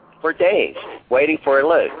for days, waiting for a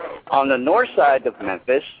load. On the north side of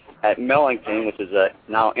Memphis, at Millington, which is a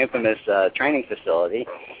now infamous training facility,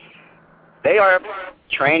 they are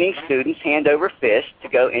training students hand over fist to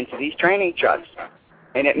go into these training trucks.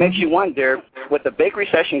 And it makes you wonder, with the big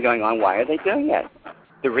recession going on, why are they doing that?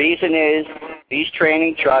 The reason is these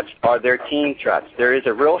training trucks are their team trucks. There is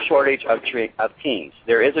a real shortage of teams.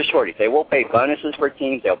 There is a shortage. They will pay bonuses for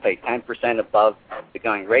teams. They'll pay 10% above the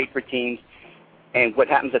going rate for teams. And what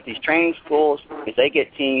happens at these training schools is they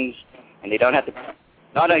get teams, and they don't have to,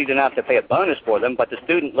 not only do they not have to pay a bonus for them, but the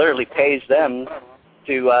student literally pays them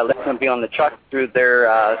to let them be on the truck through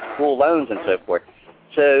their school loans and so forth.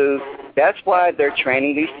 So that's why they're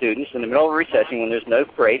training these students in the middle of a recession when there's no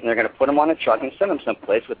freight, and they're going to put them on a truck and send them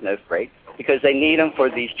someplace with no freight because they need them for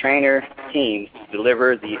these trainer teams to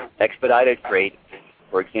deliver the expedited freight.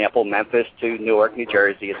 For example, Memphis to Newark, New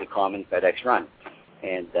Jersey is a common FedEx run.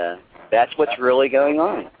 And that's what's really going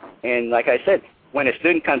on. And like I said, when a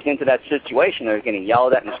student comes into that situation, they're getting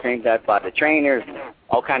yelled at and screamed at by the trainers.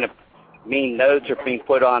 All kind of mean notes are being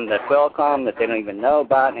put on the Qualcomm that they don't even know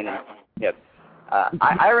about. And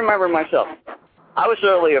I remember myself, I was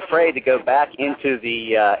really afraid to go back into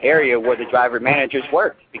the area where the driver managers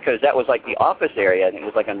worked because that was like the office area, and it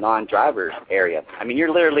was like a non-driver's area. I mean,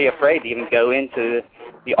 you're literally afraid to even go into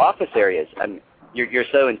the office areas. I mean, you're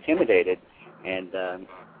so intimidated, and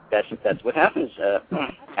that's what happens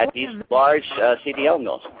at these large CDL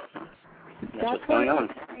mills. That's what's going on.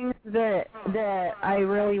 One of the things that I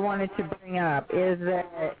really wanted to bring up is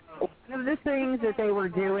that one of the things that they were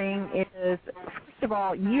doing is, first of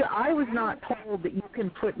all, I was not told that you can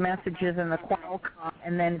put messages in the Qualcomm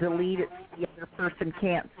and then delete it so the other person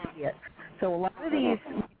can't see it. So a lot of these,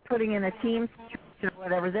 putting in a team situation or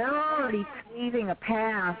whatever, they're already paving a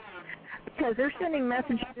path because they're sending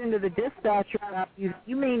messages into the dispatcher about you.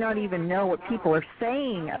 You may not even know what people are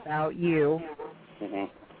saying about you. Mm-hmm.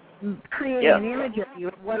 creating an image of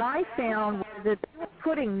you. What I found was that they were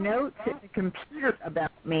putting notes in the computer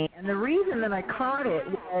about me, and the reason that I caught it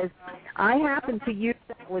was I happened to use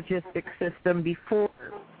that logistics system before.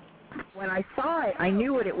 When I saw it, I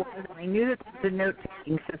knew what it was, and I knew that there was a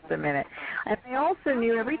note-taking system in it. And I also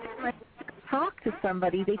knew every time I talked to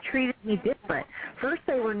somebody, they treated me different. First,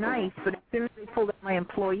 they were nice, but as soon as they pulled up my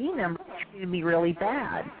employee number, they treated me really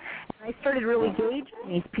bad. And I started really gauging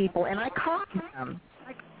these people, and I caught them.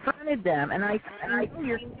 I confronted them, and I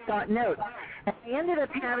knew you got notes. And I ended up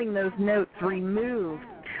having those notes removed,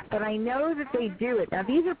 but I know that they do it. Now,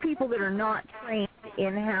 these are people that are not trained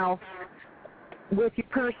in-house with your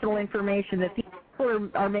personal information, that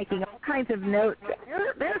people are making all kinds of notes.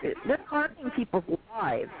 They're harming people's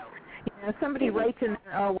lives. You know, somebody writes in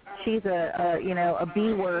there, oh, she's a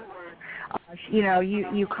B word.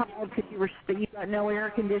 You called because you got no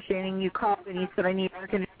air conditioning. You called and you said, I need air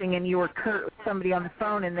conditioning, and you were curt with somebody on the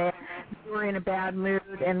phone, and they were in a bad mood.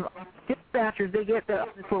 And dispatchers, they get this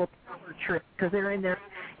little power trip because they're in their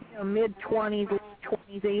mid-20s, late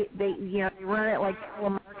 20s. They run it like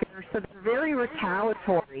telemarketers, so they're very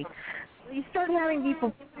retaliatory. So you start having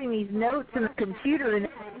people putting these notes in the computer, and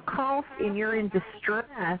if you call and you're in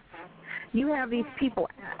distress, you have these people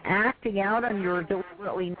acting out on you,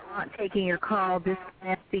 deliberately not taking your call,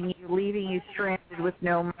 disconnecting you, leaving you stranded with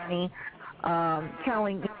no money,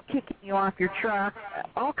 kicking you off your truck,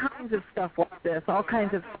 all kinds of stuff like this, all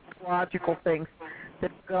kinds of psychological things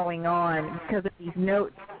that's going on because of these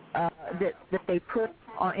notes that they put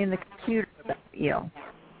in the computer about you.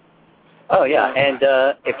 Oh, yeah, and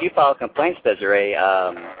if you file complaints, Desiree,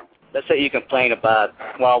 let's say you complain about,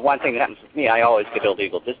 well, one thing that happens with me, I always get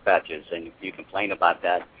illegal dispatches, and if you complain about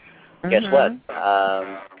that, guess what?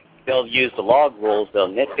 They'll use the log rules, they'll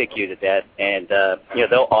nitpick you to death, and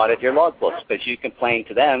they'll audit your log books because you complain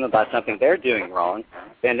to them about something they're doing wrong.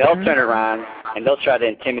 Then they'll turn around and they'll try to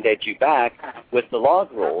intimidate you back with the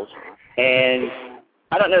log rules. And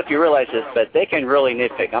I don't know if you realize this, but they can really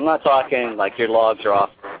nitpick. I'm not talking like your logs are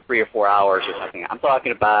off 3 or 4 hours or something. I'm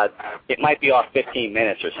talking about it might be off 15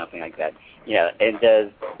 minutes or something like that. Yeah, and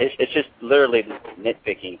it's just literally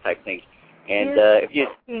nitpicking type things. And if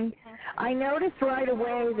you, I noticed right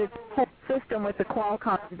away that the whole system with the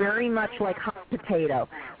Qualcomm is very much like hot potato.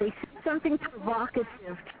 They say something provocative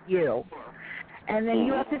to you, and then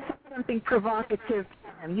you have to say something provocative to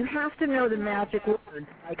them. You have to know the magic words,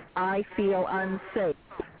 like I feel unsafe.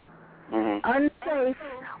 Unsafe,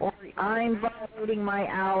 or I'm violating my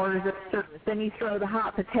hours of service. Then you throw the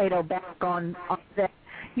hot potato back on that.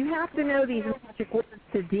 You have to know these magic words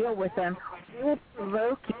to deal with them. They will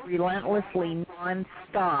provoke you relentlessly,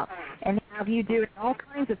 nonstop, and have you doing all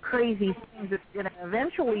kinds of crazy things that's going to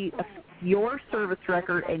eventually affect your service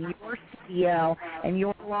record and your CDL and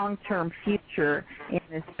your long-term future in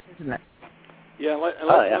this business. Yeah,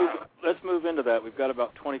 let's move into that. We've got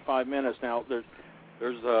about 25 minutes now. There's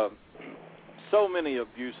so many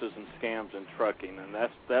abuses and scams in trucking, and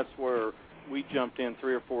that's where we jumped in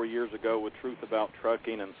 3 or 4 years ago with Truth About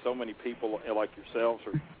Trucking, and so many people like yourselves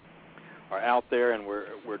are out there, and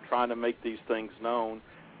we're trying to make these things known.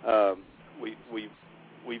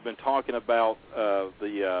 We've been talking about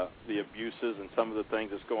the abuses and some of the things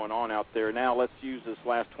that's going on out there. Now let's use this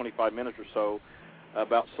last 25 minutes or so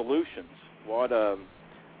about solutions. What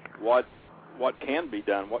can be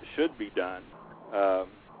done? What should be done?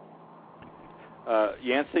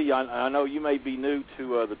 Yancey, I know you may be new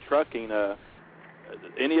to the trucking.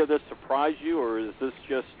 Any of this surprise you, or is this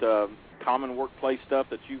just common workplace stuff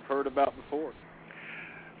that you've heard about before?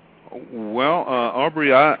 Well,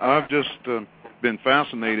 Aubrey, I've just been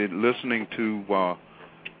fascinated listening to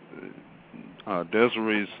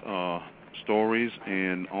Desiree's stories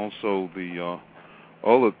and also the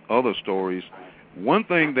other stories. One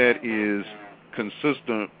thing that is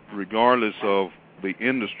consistent regardless of the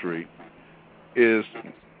industry is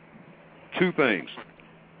two things.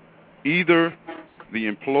 Either the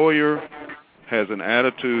employer has an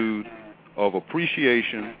attitude of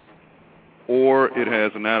appreciation or it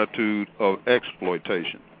has an attitude of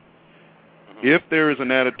exploitation. If there is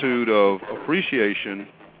an attitude of appreciation,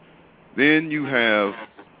 then you have,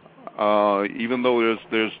 even though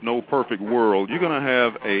there's no perfect world, you're going to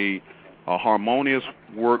have a harmonious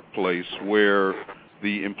workplace where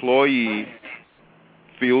the employee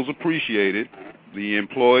feels appreciated, the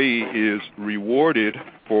employee is rewarded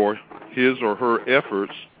for his or her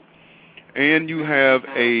efforts, and you have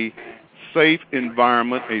a safe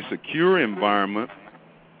environment, a secure environment,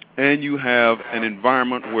 and you have an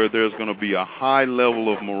environment where there's going to be a high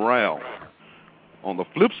level of morale. On the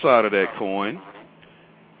flip side of that coin,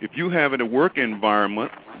 if you have a work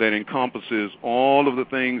environment that encompasses all of the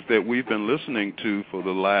things that we've been listening to for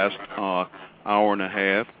the last hour and a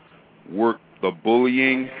half. The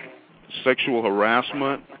bullying, sexual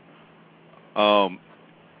harassment,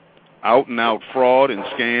 out-and-out fraud and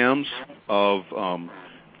scams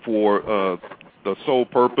for the sole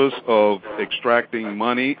purpose of extracting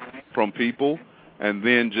money from people, and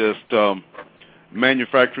then just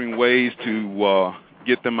manufacturing ways to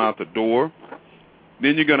get them out the door.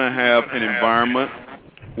 Then you're going to have an environment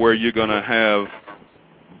where you're going to have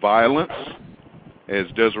violence, as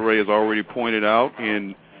Desiree has already pointed out.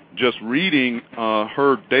 In just reading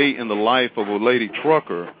her day in the life of a lady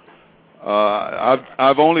trucker,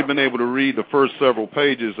 I've only been able to read the first several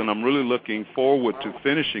pages, and I'm really looking forward to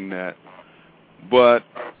finishing that. But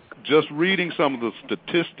just reading some of the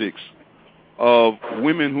statistics of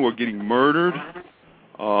women who are getting murdered,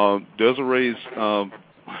 Desiree's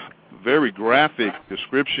very graphic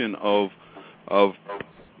description of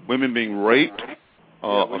women being raped,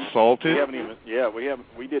 assaulted.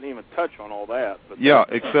 We didn't even touch on all that. But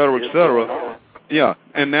et cetera, et cetera. Yeah,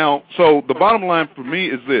 and now, so the bottom line for me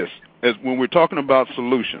is this, as when we're talking about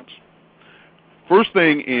solutions. First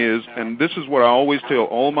thing is, and this is what I always tell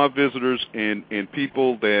all my visitors and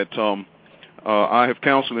people that I have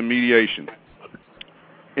counseled in mediation.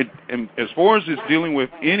 And as far as it's dealing with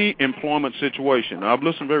any employment situation, I've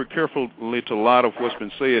listened very carefully to a lot of what's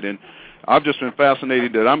been said, and I've just been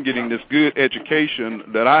fascinated that I'm getting this good education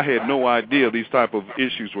that I had no idea these type of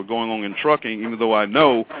issues were going on in trucking, even though I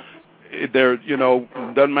know there,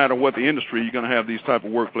 doesn't matter what the industry, you're going to have these type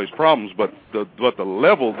of workplace problems, but the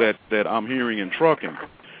level that I'm hearing in trucking.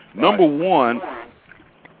 Number one,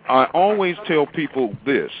 I always tell people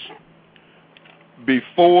this: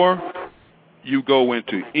 before you go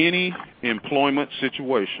into any employment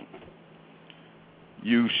situation,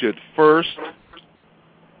 you should first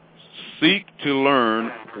seek to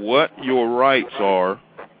learn what your rights are,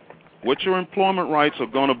 what your employment rights are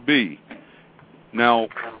going to be. Now,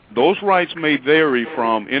 those rights may vary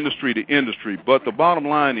from industry to industry, but the bottom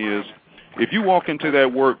line is, if you walk into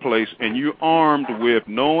that workplace and you're armed with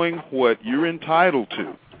knowing what you're entitled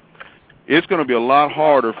to, it's going to be a lot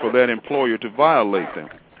harder for that employer to violate them.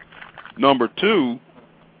 Number two,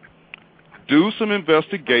 do some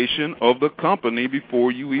investigation of the company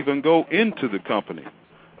before you even go into the company.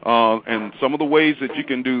 And some of the ways that you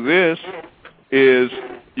can do this is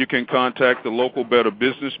you can contact the local Better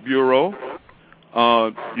Business Bureau.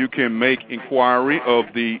 You can make inquiry of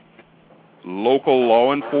the local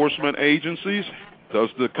law enforcement agencies. Does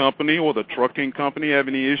the company or the trucking company have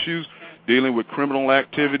any issues dealing with criminal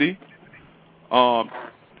activity?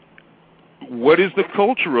 What is the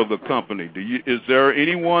culture of the company? Is there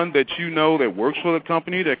anyone that you know that works for the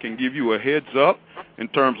company that can give you a heads up in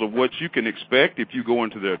terms of what you can expect if you go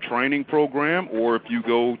into their training program, or if you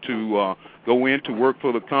go in to work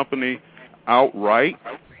for the company outright?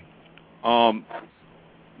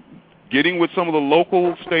 Getting with some of the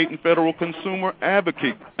local, state, and federal consumer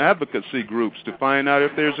advocacy groups to find out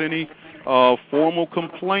if there's any formal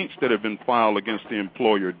complaints that have been filed against the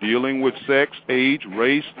employer dealing with sex, age,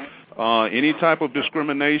 race, any type of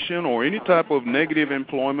discrimination or any type of negative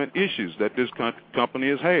employment issues that this company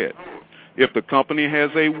has had. If the company has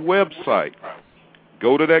a website,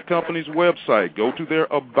 go to that company's website, go to their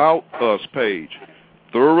About Us page,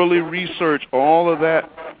 thoroughly research all of that,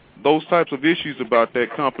 those types of issues about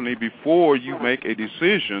that company before you make a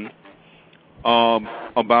decision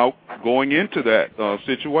about going into that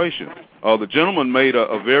situation. The gentleman made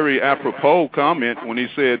a very apropos comment when he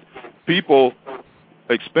said people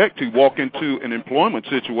expect to walk into an employment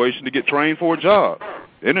situation to get trained for a job.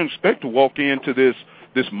 They don't expect to walk into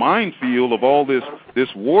this minefield of all this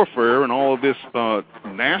warfare and all of this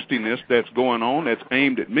nastiness that's going on that's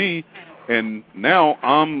aimed at me, and now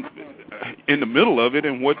I'm in the middle of it,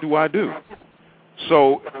 and what do I do?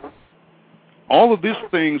 So all of these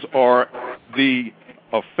things are the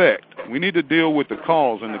effect. We need to deal with the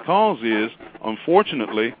cause, and the cause is,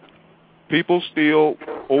 unfortunately, people still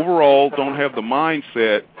overall don't have the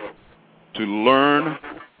mindset to learn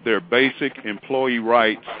their basic employee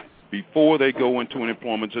rights before they go into an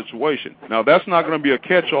employment situation. Now, that's not going to be a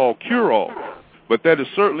catch-all, cure-all, but that is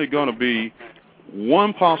certainly going to be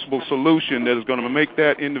one possible solution that is going to make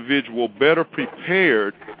that individual better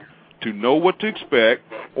prepared to know what to expect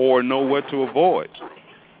or know what to avoid.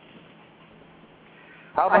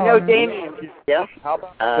 I know Damien. Yeah. How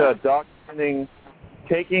about documenting,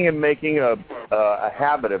 taking and making a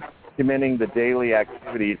habit of documenting the daily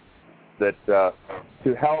activities that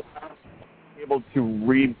to help be able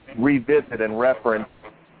to revisit and reference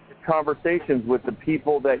conversations with the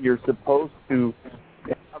people that you're supposed to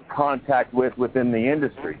have contact with within the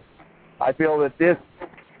industry. I feel that a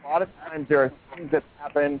lot of times there are things that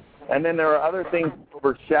happen, and then there are other things that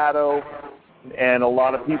overshadow, and a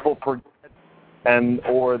lot of people forget,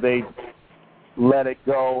 or they let it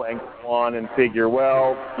go and go on and figure,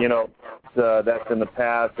 well, that's in the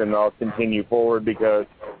past, and I'll continue forward because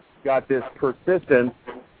I've got this persistence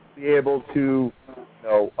to be able to,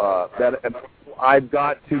 that I've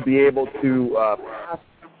got to be able to pass,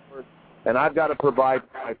 and I've got to provide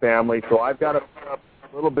for my family, so I've got to put up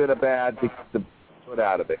a little bit of bad to get the good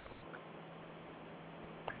out of it.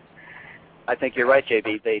 I think you're right,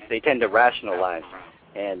 JB. They tend to rationalize.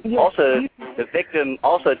 And also, the victim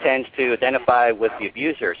also tends to identify with the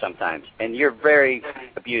abuser sometimes. And you're very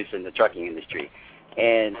abused in the trucking industry.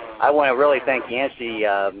 And I want to really thank Yancy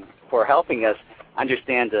for helping us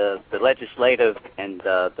understand the legislative and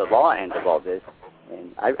the law end of all this.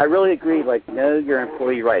 And I really agree, know your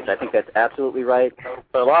employee rights. I think that's absolutely right.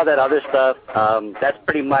 But a lot of that other stuff, that's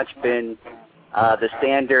pretty much been the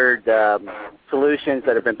standard solutions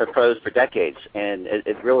that have been proposed for decades. And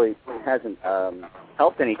it really hasn't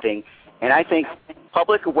helped anything. And I think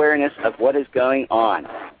public awareness of what is going on.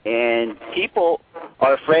 And people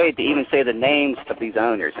are afraid to even say the names of these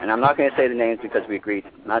owners. And I'm not going to say the names because we agreed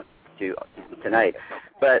not to tonight.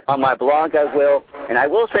 But on my blog I will. And I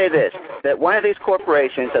will say this, that one of these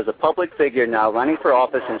corporations has a public figure now running for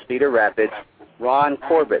office in Cedar Rapids, Ron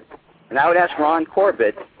Corbett. And I would ask Ron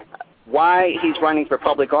Corbett why he's running for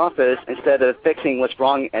public office instead of fixing what's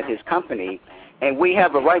wrong at his company. And we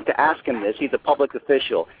have a right to ask him this. He's a public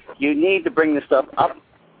official. You need to bring this stuff up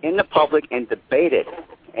in the public and debate it.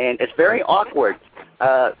 And it's very awkward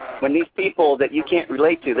when these people that you can't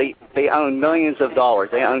relate to, they own millions of dollars.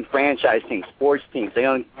 They own franchise teams, sports teams. They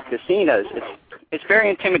own casinos. It's very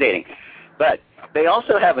intimidating. But they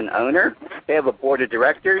also have an owner. They have a board of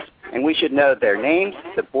directors. And we should know their names,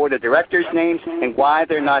 the board of directors' names, and why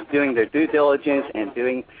they're not doing their due diligence and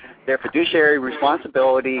doing their fiduciary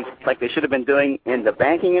responsibilities like they should have been doing in the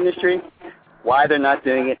banking industry, why they're not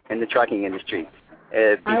doing it in the trucking industry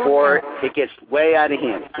before it gets way out of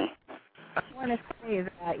hand. I want to say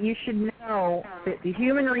that you should know that the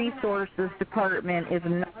Human Resources Department is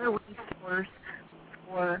not a resource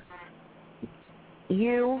for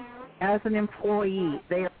you as an employee.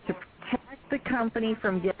 They are to protect the company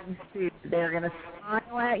from getting sued. They're going to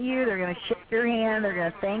smile at you, they're going to shake your hand, they're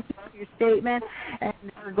going to thank you for your statement, and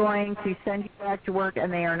they're going to send you back to work,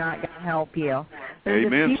 and they are not going to help you. There's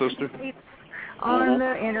Amen, sister. On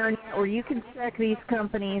the internet where you can check these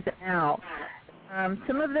companies out.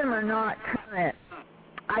 Some of them are not current.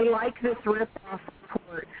 I like this rip-off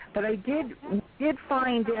report, but I did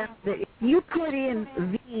find out that if you put in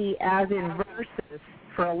V as in versus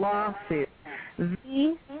for a lawsuit,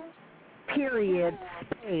 V period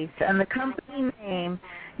space and the company name,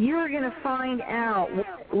 you're going to find out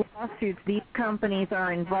what lawsuits these companies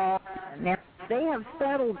are involved in. Now, if they have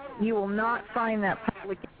settled, you will not find that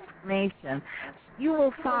public information. You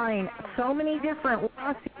will find so many different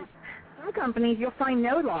lawsuits. Some companies, you'll find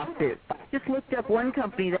no lawsuits. I just looked up one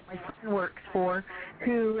company that my son works for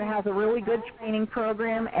who has a really good training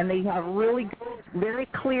program, and they have really good, very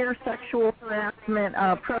clear sexual harassment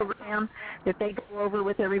program that they go over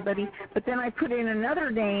with everybody. But then I put in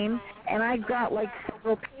another name, and I got like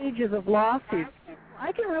several pages of lawsuits.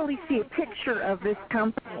 I can really see a picture of this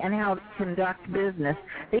company and how they conduct business.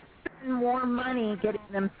 They spend more money getting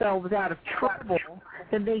themselves out of trouble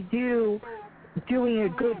than they do doing a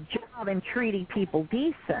good job and treating people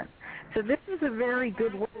decent. So this is a very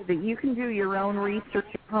good way that you can do your own research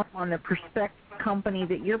on the prospective company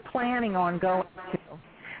that you're planning on going to.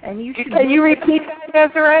 And you should. Can you repeat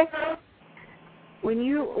that, Desiree?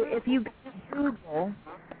 If you Google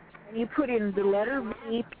and you put in the letter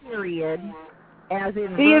V period as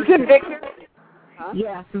in V as in Victor.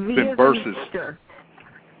 Yes, V then as versus. in Victor.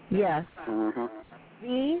 Yes.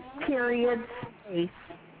 V period space.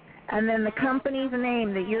 And then the company's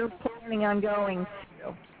name that you're planning on going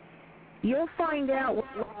to. You'll find out what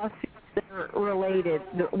lawsuits that are related,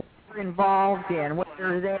 that we're involved in,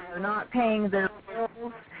 whether they are not paying their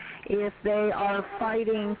bills, if they are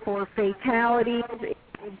fighting for fatalities, if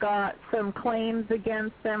they've got some claims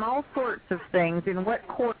against them, all sorts of things, and what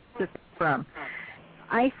court it's from.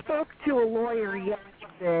 I spoke to a lawyer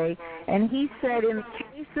yesterday, and he said in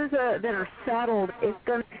cases that are settled, it's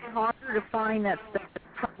going to be harder to find that stuff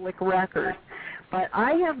in public record. But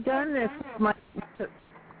I have done this with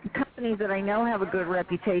companies that I know have a good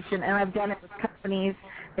reputation, and I've done it with companies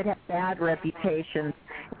that have bad reputations.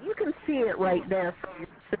 You can see it right there for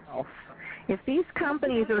yourself. If these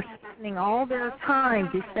companies are spending all their time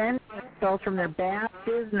defending themselves from their bad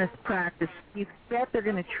business practice. You bet they're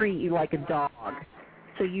going to treat you like a dog.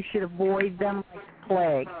 So you should avoid them like the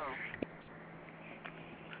plague.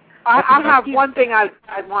 I have one thing I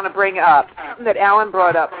want to bring up that Alan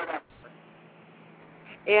brought up.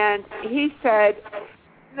 And he said,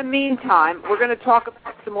 in the meantime, we're going to talk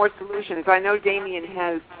about some more solutions. I know Damien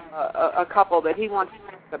has a couple that he wants to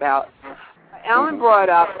talk about. Alan brought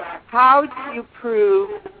up, how do you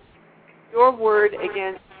prove your word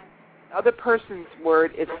against other person's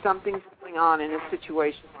word if something's going on in a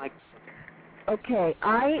situation like this? Okay,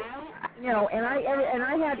 I've had a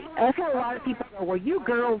lot of people go, well, you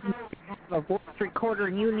girls need to have a voice recorder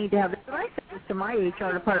and you need to have this. And I said this to my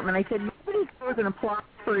HR department. I said, nobody goes and applies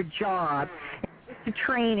for a job and gets to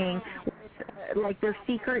training with like their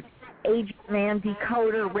secret agent man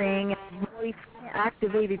decoder ring and voice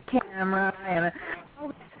activated camera and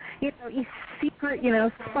all this, secret,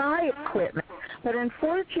 spy equipment. But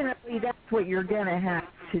unfortunately, that's what you're going to have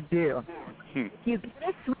to do. You get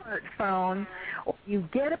a smartphone, or you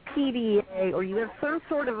get a PDA, or you have some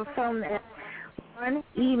sort of a phone that one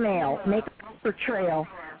email, make a paper trail.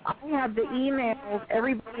 I have the emails,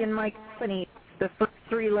 everybody in my company, the first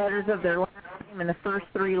three letters of their last name and the first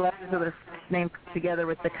three letters of their first name put together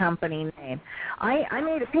with the company name. I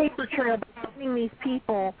made a paper trail by sending these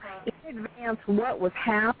people in advance what was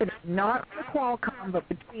happening, not on Qualcomm, but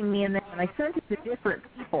between me and them, and I sent it to different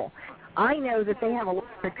people. I know that they have a lot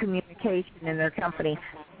of communication in their company.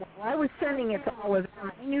 While I was sending it to all of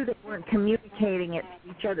them, I knew they weren't communicating it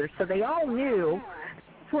to each other, so they all knew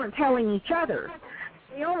they weren't telling each other.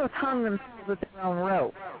 They almost hung themselves with their own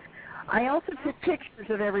rope. I also took pictures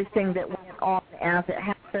of everything that went on as it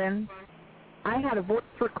happened. I had a voice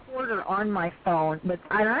recorder on my phone,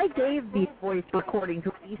 and I gave these voice recordings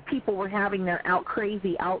when these people were having their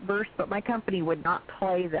crazy outbursts, but my company would not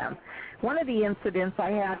play them. One of the incidents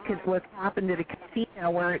I had happened at a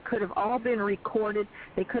casino where it could have all been recorded.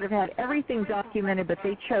 They could have had everything documented, but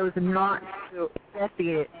they chose not to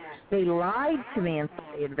investigate it. They lied to me and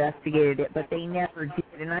said they investigated it, but they never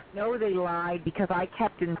did. And I know they lied because I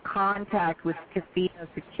kept in contact with casino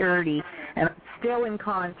security, and I'm still in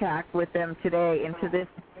contact with them today. And to this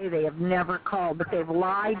day, they have never called, but they've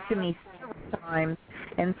lied to me several times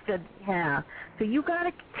and said they have. So you got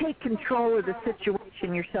to take control of the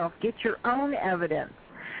situation yourself. Get your own evidence.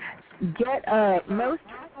 Most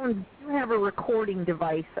phones do have a recording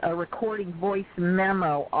device, a recording voice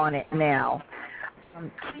memo on it now.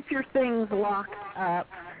 Keep your things locked up.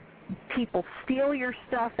 People steal your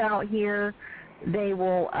stuff out here. They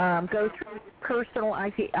will go through personal. I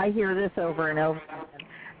hear this over and over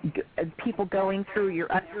again. People going through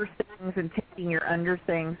your under things and taking your under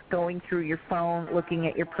things, going through your phone, looking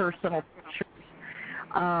at your personal pictures,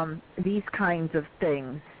 these kinds of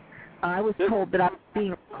things. I was told that I was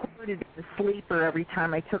being recorded in the sleeper every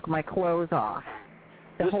time I took my clothes off.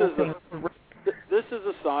 This is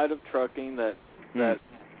a side of trucking that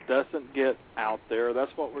doesn't get out there.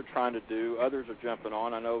 That's what we're trying to do. Others are jumping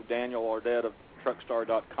on. I know Daniel Ardette of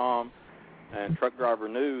Truckstar.com and Truck Driver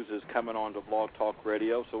News is coming on to Blog Talk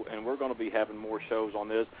Radio, and we're going to be having more shows on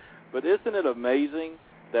this. But isn't it amazing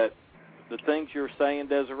that the things you're saying,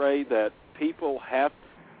 Desiree, that people have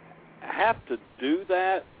to do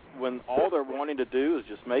that when all they're wanting to do is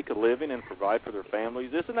just make a living and provide for their families?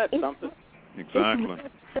 Isn't that something? Exactly.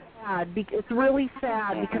 It's really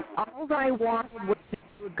sad because all I wanted was to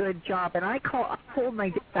do a good job. And I told my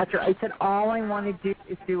dispatcher, I said, all I want to do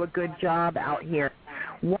is do a good job out here.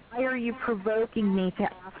 Why are you provoking me to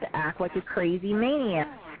have to act like a crazy maniac?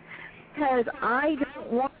 Because I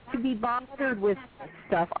don't want to be bothered with this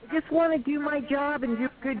stuff. I just want to do my job and do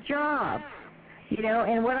a good job.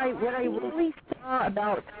 And what I really saw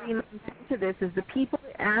about 3 months into this is the people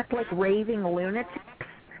that act like raving lunatics,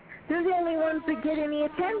 they're the only ones that get any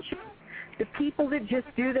attention. The people that just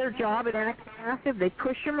do their job and act passive, they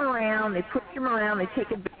push them around, they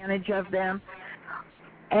take advantage of them,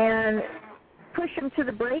 and push them to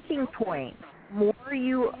the breaking point.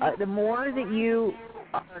 The more that you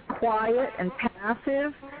are quiet and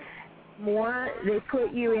passive, more they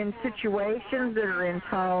put you in situations that are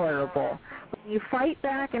intolerable. When you fight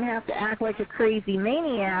back and have to act like a crazy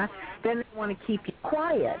maniac, then they want to keep you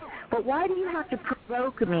quiet. But why do you have to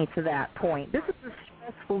provoke me to that point? This is a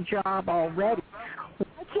stressful job already.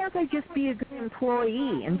 Why can't I just be a good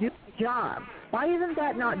employee and do my job? Why isn't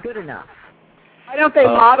that not good enough? Why don't they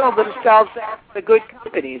model themselves after the good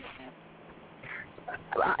companies?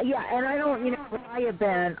 And I don't, I have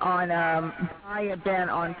been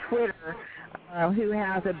on Twitter who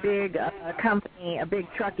has a big company, a big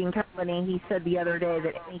trucking company. He said the other day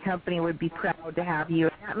that any company would be proud to have you.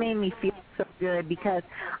 And that made me feel so good because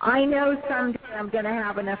I know someday I'm going to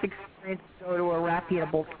have enough experience to go to a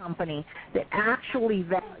reputable company that actually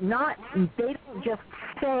they don't just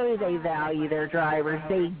say they value their drivers,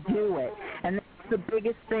 they do it. And that's the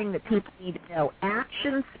biggest thing that people need to know.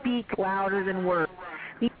 Actions speak louder than words.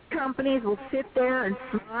 These companies will sit there and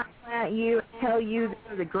smile at you and tell you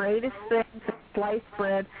they're the greatest thing since sliced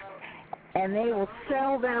bread, and they will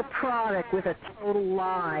sell their product with a total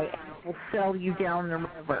lie and will sell you down the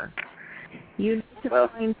river. You need to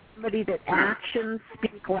find somebody that actions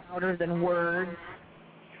speak louder than words.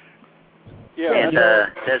 Yeah, and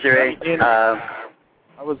Desiree,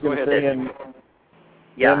 I was going to say,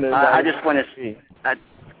 I just want to,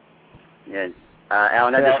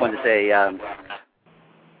 Alan, I just wanted to say,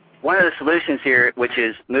 one of the solutions here, which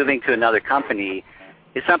is moving to another company,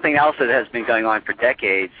 is something else that has been going on for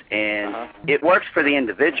decades, and it works for the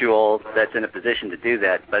individual that's in a position to do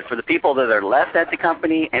that. But for the people that are left at the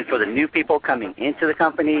company and for the new people coming into the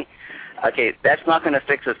company, okay, that's not going to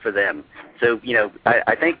fix it for them. So,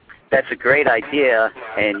 I think that's a great idea,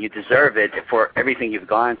 and you deserve it for everything you've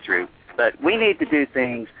gone through. But we need to do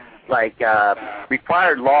things like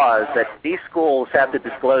required laws that these schools have to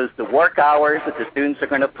disclose the work hours that the students are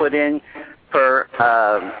going to put in per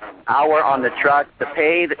hour on the truck, the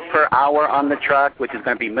pay per hour on the truck, which is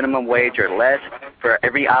going to be minimum wage or less for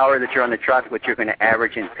every hour that you're on the truck, which you're going to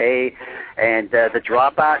average in pay, and the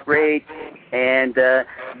dropout rate. And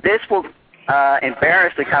this will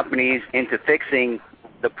embarrass the companies into fixing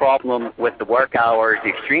the problem with the work hours, the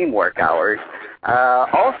extreme work hours.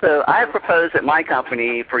 Also, I have proposed at my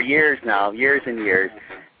company for years now, years and years,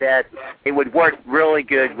 that it would work really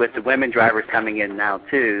good with the women drivers coming in now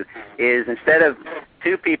too, is instead of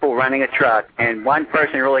two people running a truck and one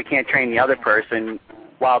person really can't train the other person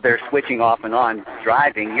while they're switching off and on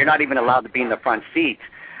driving, you're not even allowed to be in the front seat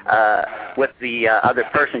with the other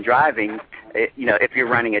person driving, if you're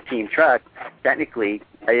running a team truck, technically,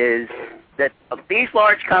 is that these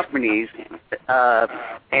large companies,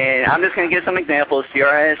 and I'm just going to give some examples,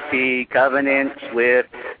 CRST, Covenant, Swift,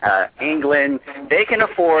 England, they can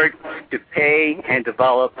afford to pay and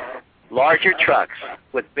develop larger trucks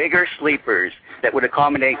with bigger sleepers that would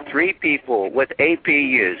accommodate 3 people with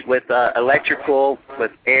APUs, with electrical,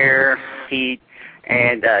 with air, heat,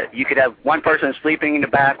 and you could have one person sleeping in the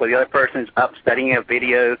back while the other person's up studying a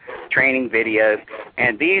video, training video.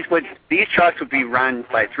 And these trucks would be run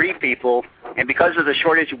by 3 people, and because of the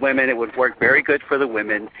shortage of women, it would work very good for the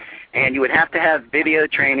women. And you would have to have video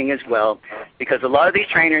training as well, because a lot of these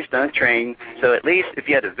trainers don't train. So at least if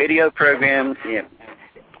you had a video program,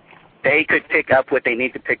 they could pick up what they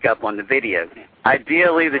need to pick up on the video.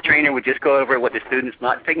 Ideally, the trainer would just go over what the student's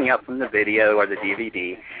not picking up from the video or the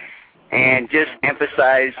DVD, and just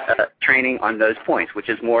emphasize training on those points, which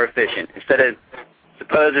is more efficient. Instead of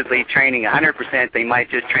supposedly training 100%, they might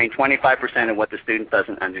just train 25% of what the student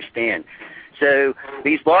doesn't understand. So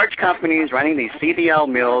these large companies running these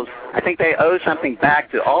CDL mills, I think they owe something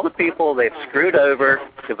back to all the people they've screwed over,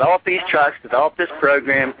 developed these trucks, developed this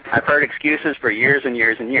program. I've heard excuses for years and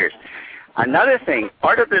years and years. Another thing,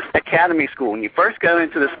 part of this academy school, when you first go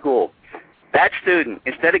into the school, that student,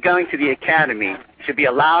 instead of going to the academy, should be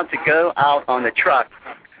allowed to go out on the truck,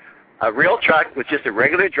 a real truck with just a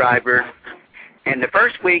regular driver, and the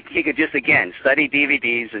first week he could just, again, study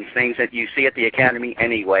DVDs and things that you see at the academy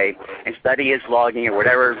anyway, and study his logging or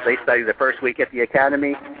whatever they study the first week at the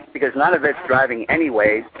academy, because none of it's driving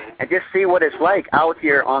anyways, and just see what it's like out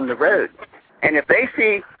here on the road. And if they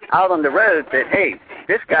see out on the road that, hey,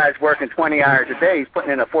 this guy's working 20 hours a day, he's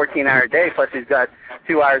putting in a 14-hour day, plus he's got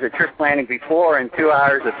 2 hours of trip planning before and 2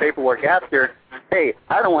 hours of paperwork after, hey,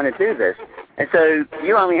 I don't want to do this. And so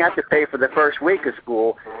you only have to pay for the first week of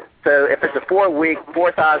school. So if it's a 4-week,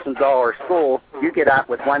 $4,000 school, you get out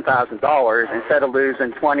with $1,000 instead of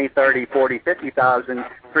losing $20,000, $30,000, $40,000, $50,000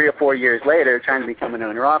 3 or 4 years later trying to become an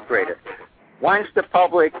owner-operator. Once the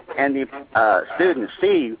public and the students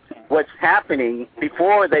see what's happening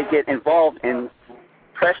before they get involved and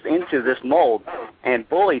pressed into this mold and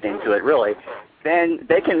bullied into it, really, then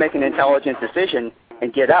they can make an intelligent decision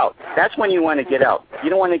and get out. That's when you want to get out.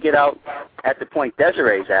 You don't want to get out at the point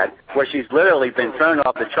Desiree's at, where she's literally been thrown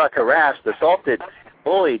off the truck, harassed, assaulted,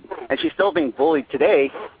 bullied, and she's still being bullied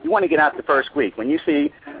today. You want to get out the first week. When you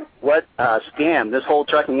see what scam this whole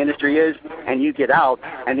trucking industry is, and you get out,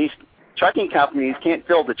 and these trucking companies can't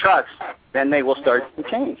fill the trucks, then they will start to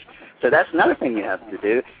change. So that's another thing you have to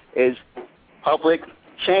do, is public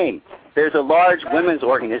shame. There's a large women's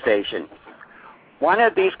organization. One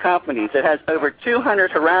of these companies that has over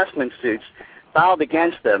 200 harassment suits filed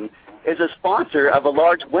against them is a sponsor of a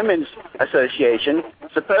large women's association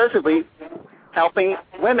supposedly helping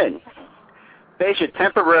women. They should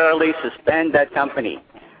temporarily suspend that company.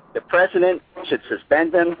 The president should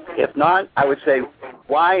suspend them. If not, I would say,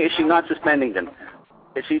 why is she not suspending them?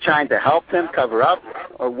 Is she trying to help them cover up,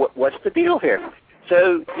 or what's the deal here?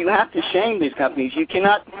 So you have to shame these companies. You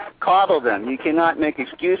cannot coddle them. You cannot make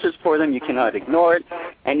excuses for them. You cannot ignore it,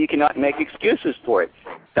 and you cannot make excuses for it.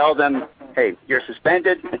 Tell them, hey, you're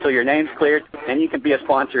suspended until your name's cleared, and you can be a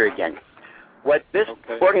sponsor again. What this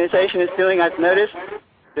organization is doing, I've noticed,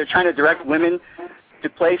 they're trying to direct women to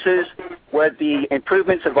places where the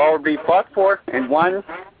improvements have already been fought for and won,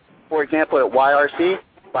 for example, at YRC,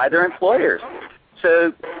 by their employers.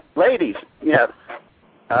 So, ladies,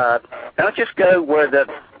 don't just go where the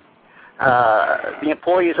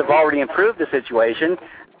employees have already improved the situation.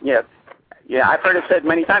 I've heard it said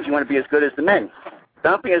many times, you want to be as good as the men.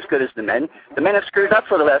 Don't be as good as the men. The men have screwed up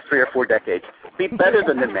for the last 3 or 4 decades. Be better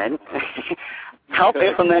than the men. Help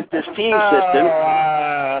implement this team system.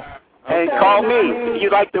 And call me. If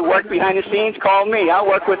you'd like to work behind the scenes, call me. I'll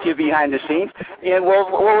work with you behind the scenes, and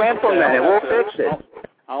we'll implement it. We'll fix it.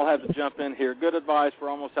 I'll have to jump in here. Good advice. We're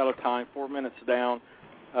almost out of time. 4 minutes down.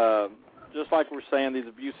 Just like we're saying, these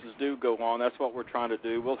abuses do go on. That's what we're trying to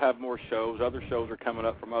do. We'll have more shows. Other shows are coming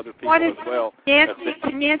up from other people as well. Can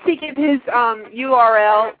Nancy give his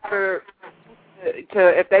URL to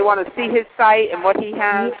if they want to see his site and what he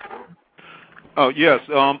has? Oh, yes.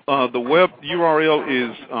 The web URL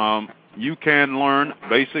is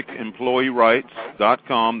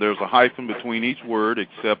youcanlearnbasicemployeerights.com. There's a hyphen between each word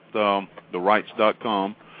except the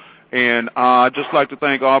rights.com. And I'd just like to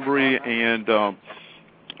thank Aubrey and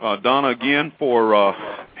Donna again for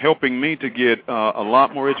helping me to get a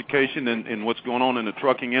lot more education in what's going on in the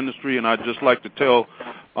trucking industry. And I'd just like to tell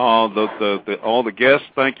all the guests,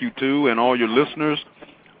 thank you too, and all your listeners,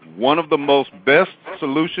 one of the most best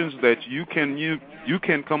solutions that you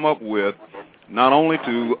can come up with, not only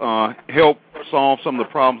to help solve some of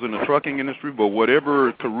the problems in the trucking industry, but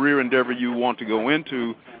whatever career endeavor you want to go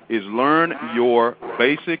into, is learn your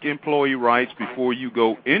basic employee rights before you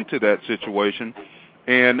go into that situation.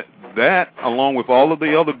 And that, along with all of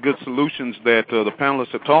the other good solutions that the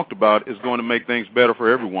panelists have talked about, is going to make things better for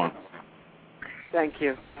everyone. Thank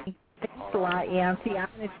you. Thanks a lot, Yancy. I'm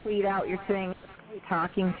going to tweet out your thing. Great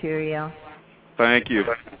talking to you. Thank you.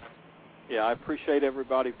 Yeah, I appreciate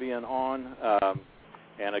everybody being on.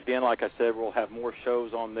 And again, like I said, we'll have more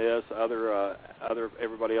shows on this.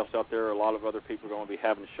 Everybody else out there, a lot of other people are going to be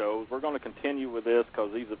having shows. We're going to continue with this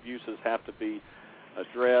because these abuses have to be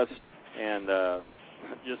addressed, and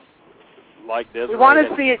just like Desiree, we want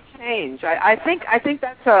to see it change. I think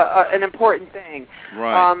that's an important thing.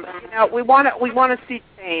 Right. We want to see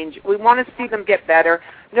change. We want to see them get better.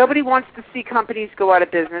 Nobody wants to see companies go out of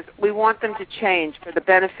business. We want them to change for the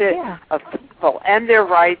benefit of people and their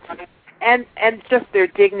rights and just their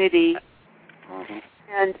dignity. Mm-hmm.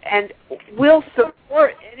 And we'll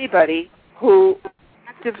support anybody who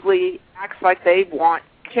actively acts like they want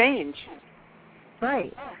change.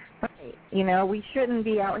 Right. Right. We shouldn't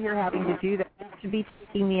be out here having to do that. We should be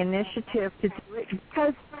taking the initiative to do it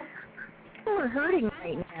because people are hurting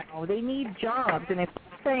right now. They need jobs, and if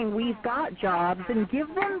they're saying we've got jobs, then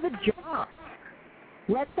give them the job.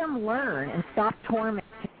 Let them learn and stop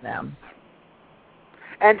tormenting them.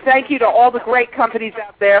 And thank you to all the great companies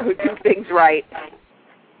out there who do things right.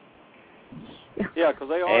 Yeah, because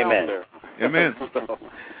they are out there. Amen.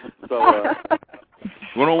 so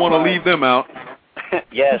we don't want to leave them out.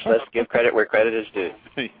 Yes, let's give credit where credit is due.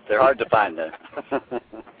 They're hard to find, though.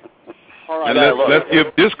 All right. And let's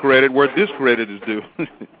give discredit where discredit is due.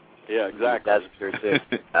 Yeah, exactly. That's true, too.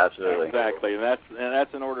 Absolutely. Exactly, and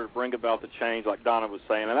that's in order to bring about the change, like Donna was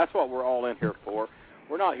saying, and that's what we're all in here for.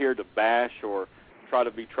 We're not here to bash or try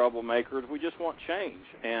to be troublemakers. We just want change,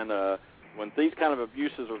 and when these kind of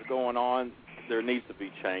abuses are going on, there needs to be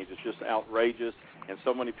change. It's just outrageous, and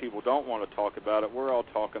so many people don't want to talk about it. We're all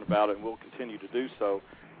talking about it, and we'll continue to do so.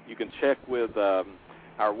 You can check with our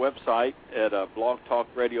website at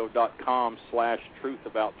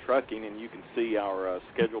blogtalkradio.com/truthabouttrucking, and you can see our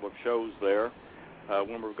schedule of shows there,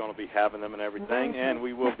 when we're going to be having them and everything, and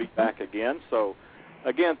we will be back again. So,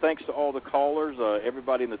 again, thanks to all the callers,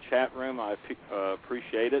 everybody in the chat room. I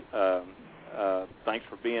appreciate it. Thanks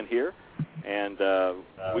for being here. And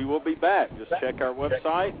we will be back. Just check our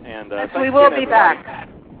website. And yes, we will be back.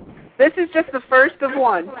 This is just the first of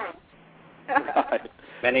one.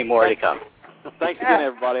 Many more to come. Thanks again,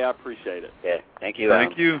 everybody. I appreciate it. Yeah, thank you.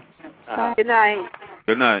 Thank you. Good night.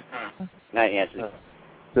 Good night. Night, Nancy.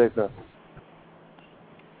 Safe.